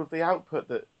all of the output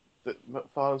that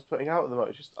McFarlane's putting out at the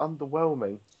moment. It's just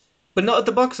underwhelming. But not at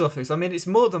the box office. I mean, it's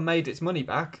more than made its money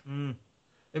back.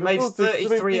 It made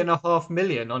 $33.5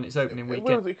 million on its opening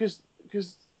weekend. Because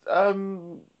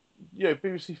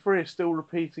BBC Three is still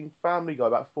repeating Family Guy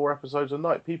about 4 episodes a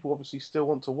night. People obviously still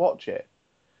want to watch it.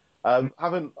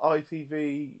 Haven't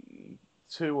ITV2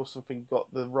 or something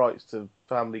got the rights to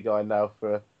Family Guy now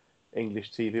for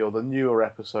English TV, or the newer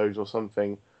episodes or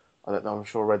something? I don't know, I'm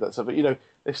sure I read that stuff. But,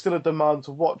 there's still a demand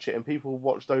to watch it, and people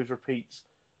watch those repeats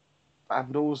ad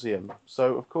nauseum.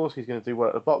 So, of course, he's going to do well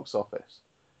at the box office.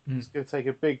 It's going to take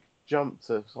a big jump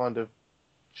to kind of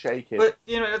shake it. But,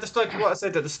 just like what I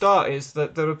said at the start, is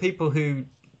that there are people who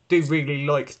do really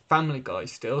like Family Guy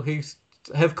still, who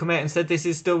have come out and said this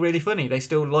is still really funny. They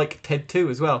still like Ted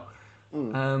 2 as well.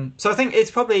 So I think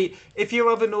it's probably, if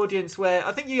you're of an audience where,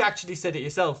 I think you actually said it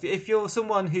yourself, if you're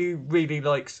someone who really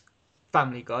likes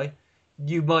Family Guy,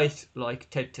 you might like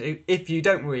Ted 2. If you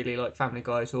don't really like Family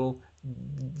Guy at all,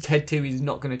 Ted 2 is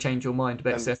not going to change your mind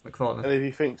about Seth MacFarlane. And if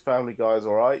you think Family Guy is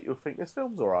alright, you'll think this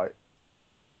film's alright.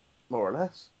 More or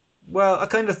less. Well, I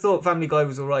kind of thought Family Guy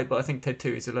was alright, but I think Ted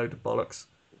 2 is a load of bollocks,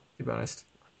 to be honest.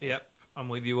 Yep, I'm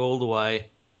with you all the way.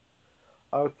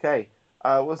 Okay.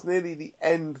 Well, it's nearly the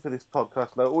end for this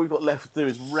podcast now. All we've got left to do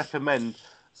is recommend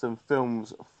some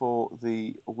films for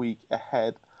the week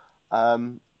ahead.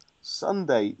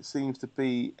 Sunday seems to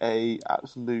be a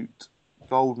absolute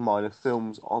goldmine of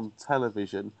films on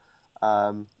television,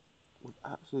 with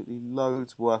absolutely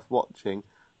loads worth watching.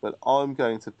 But I'm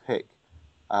going to pick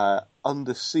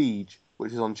Under Siege,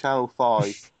 which is on Channel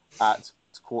 5 at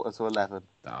 11:15.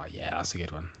 Oh yeah, that's a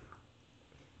good one.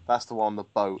 That's the one on the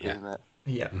boat, isn't it?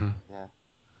 Yeah. Mm-hmm. Yeah.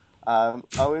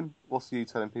 Owen, what's you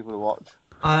telling people to watch?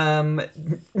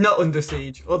 Not Under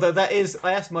Siege. Although that is,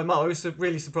 I asked my mum. I was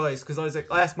really surprised because I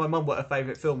asked my mum what her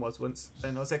favourite film was once,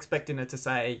 and I was expecting her to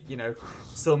say,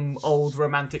 some old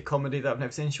romantic comedy that I've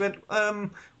never seen. She went,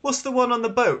 "What's the one on the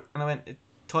boat?" And I went,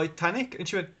 "Titanic." And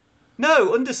she went,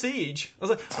 "No, Under Siege." I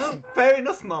was like, "Oh, fair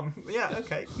enough, Mum. Yeah,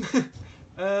 okay."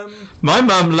 My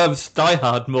mum loves Die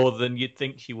Hard more than you'd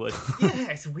think she would. Yeah,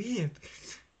 it's weird.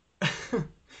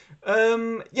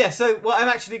 So what I'm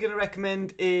actually going to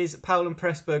recommend is a Powell and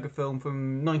Pressburger film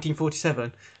from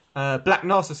 1947, Black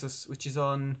Narcissus, which is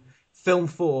on Film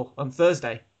 4 on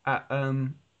Thursday at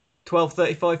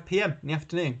 12:35 p.m. in the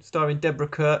afternoon, starring Deborah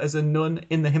Kerr as a nun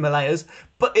in the Himalayas.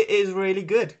 But it is really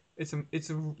good. It's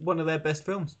one of their best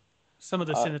films. Some of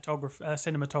the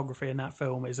cinematography in that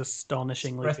film is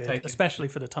astonishingly good, especially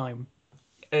for the time.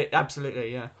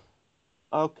 Absolutely, yeah.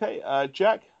 Okay,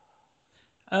 Jack?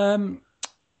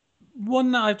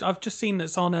 One that I've just seen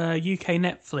that's on UK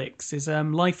Netflix is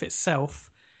Life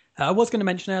Itself. I was going to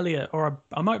mention earlier, or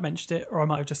I might have mentioned it, or I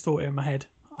might have just thought it in my head.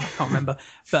 I can't remember,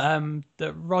 but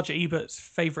that Roger Ebert's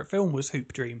favourite film was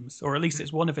Hoop Dreams, or at least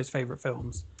it's one of his favourite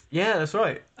films. Yeah, that's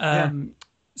right.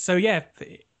 So yeah,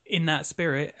 in that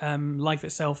spirit, Life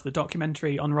Itself, the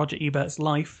documentary on Roger Ebert's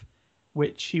life,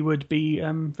 which he would be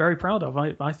very proud of.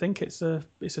 I think it's a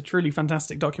truly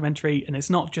fantastic documentary, and it's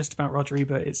not just about Roger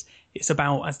Ebert. It's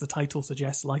about, as the title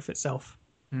suggests, life itself.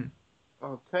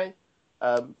 Okay,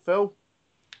 Phil.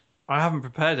 I haven't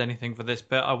prepared anything for this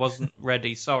bit. I wasn't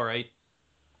ready. Sorry.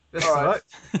 That's All right.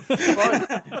 Fine.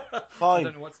 I Fine.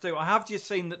 don't know what to do. I have just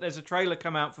seen that there's a trailer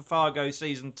come out for Fargo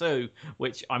season 2,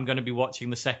 which I'm going to be watching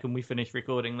the second we finish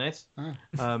recording this.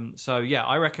 So yeah,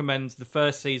 I recommend the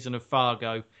first season of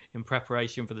Fargo in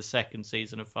preparation for the second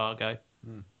season of Fargo,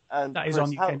 And That is Chris,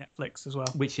 on UK Netflix as well.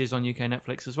 which is on UK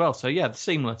Netflix as well. So yeah,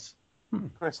 seamless.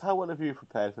 Chris, how well have you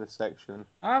prepared for this section?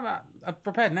 I'm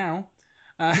prepared now.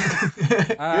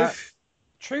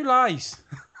 True Lies.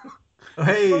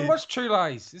 Hey, Watch True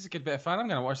Lies. This is a good bit of fun. I'm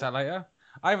going to watch that later.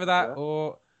 Either that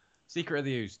or Secret of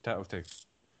the Ooze, Turtle 2.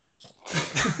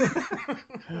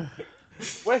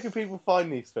 Where can people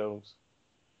find these films?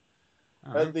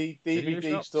 At the Video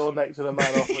DVD shops? store next to the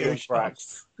Man off Video William Crack.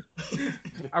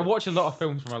 I watch a lot of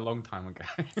films from a long time ago.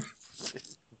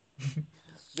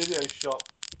 Video shop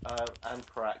and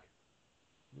crack.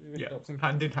 yeah,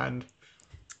 hand in hand.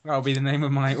 That'll be the name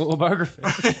of my autobiography.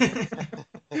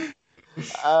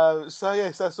 So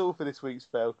yes, that's all for this week's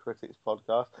Failed Critics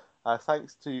podcast.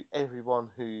 Thanks to everyone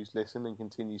who's listened and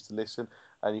continues to listen.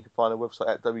 And you can find our website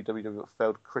at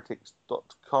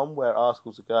www.failedcritics.com, where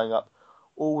articles are going up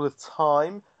all the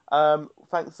time.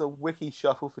 Thanks to Wiki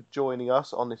Shuffle for joining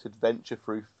us on this adventure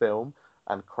through film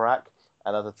and crack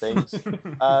and other things.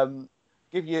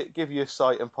 Give your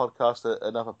site and podcast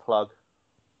another plug.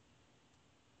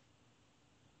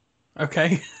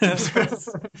 Okay.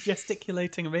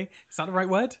 Gesticulating at me. Is that the right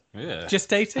word? Yeah.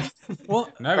 Gestating?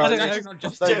 What? No, I don't it's know. actually not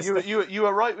just... No, you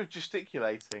were right with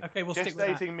gesticulating. Okay, we'll stick with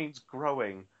that. Gestating means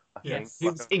growing. I think. Yes. He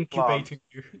was incubating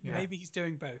you. Yeah. Maybe he's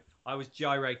doing both. I was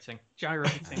gyrating.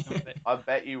 Gyrating a bit. I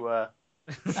bet you were.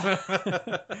 So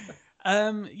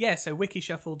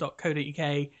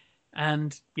wikishuffle.co.uk,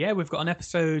 and yeah, we've got an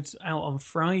episode out on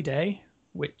Friday,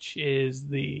 which is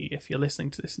if you're listening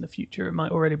to this in the future, it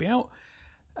might already be out.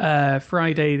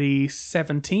 Friday the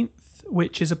 17th,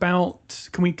 which is about.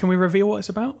 Can we reveal what it's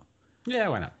about? Yeah,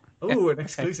 why not? Oh, an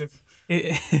exclusive.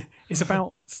 It's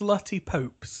about slutty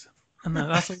popes, and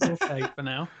that's what we'll say for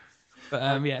now. But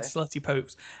slutty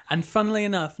popes. And funnily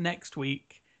enough, next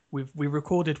week we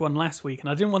recorded one last week, and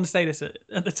I didn't want to say this at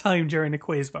the time during the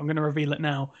quiz, but I'm going to reveal it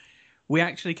now. We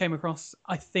actually came across,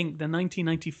 I think, the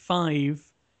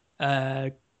 1995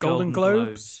 Golden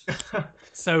Globes.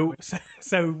 So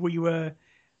we were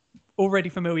already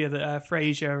familiar that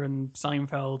Frasier and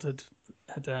Seinfeld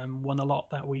had won a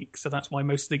lot that week, so that's why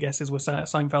most of the guesses were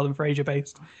Seinfeld and Frasier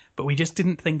based. But we just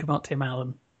didn't think about Tim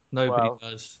Allen. Nobody Well,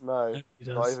 does. No, Nobody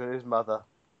not does. even his mother.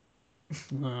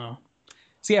 No.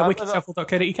 So yeah,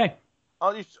 wikishuffle.co.uk.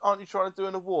 Aren't you trying to do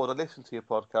an award? I listened to your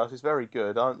podcast. It's very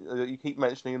good. You keep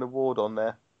mentioning an award on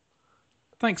there.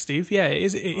 Thanks, Steve. Yeah,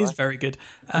 it is very good.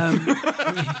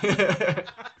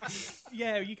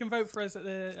 Yeah, you can vote for us at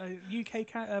the UK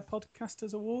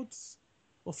Podcasters Awards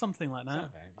or something like that.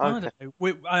 Okay. I don't know.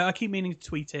 I keep meaning to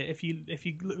tweet it. If you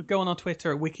go on our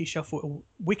Twitter at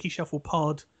Wikishuffle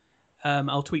Pod,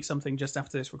 I'll tweet something just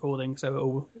after this recording,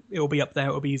 so it'll be up there.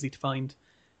 It'll be easy to find.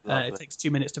 It takes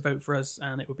 2 minutes to vote for us,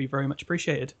 and it would be very much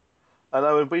appreciated. I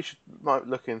know, and we might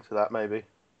look into that maybe.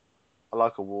 I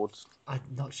like awards. I'm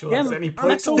not sure Yeah, there's any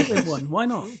let's all point. win one. Why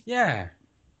not? Yeah.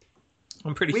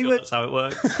 I'm pretty We sure were- that's how it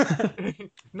works.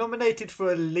 Nominated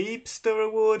for a Leibster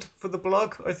Award for the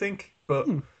blog, I think, but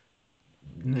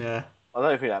yeah, I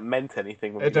don't think that meant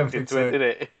anything when I we don't looked think into so. it, did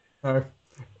it? no,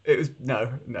 it was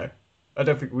no. I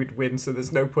don't think we'd win, so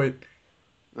there's no point.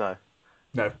 No.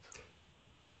 No,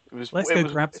 Let's go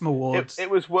grab some awards. It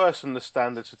was worse than the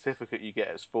standard certificate you get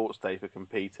at Sports Day for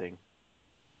competing.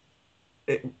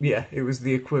 it was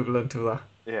the equivalent of that.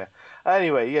 Yeah.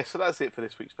 Anyway, so that's it for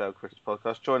this week's Failed Critics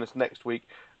podcast. Join us next week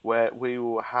where we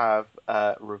will have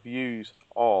reviews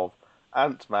of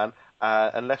Ant-Man,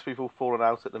 unless we've all fallen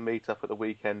out at the meet-up at the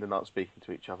weekend and aren't speaking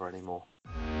to each other anymore.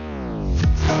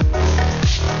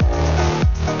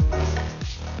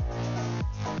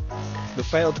 The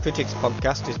Failed Critics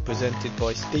podcast is presented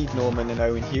by Steve Norman and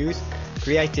Owen Hughes,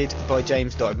 created by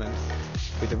James Diamond,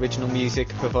 with original music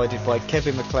provided by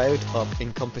Kevin MacLeod of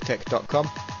Incompetech.com,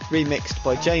 remixed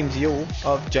by James Yule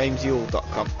of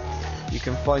JamesYule.com. You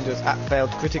can find us at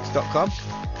FailedCritics.com,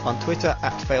 on Twitter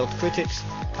at FailedCritics,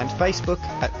 and Facebook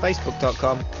at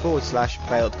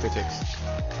Facebook.com/FailedCritics.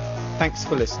 Thanks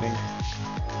for listening.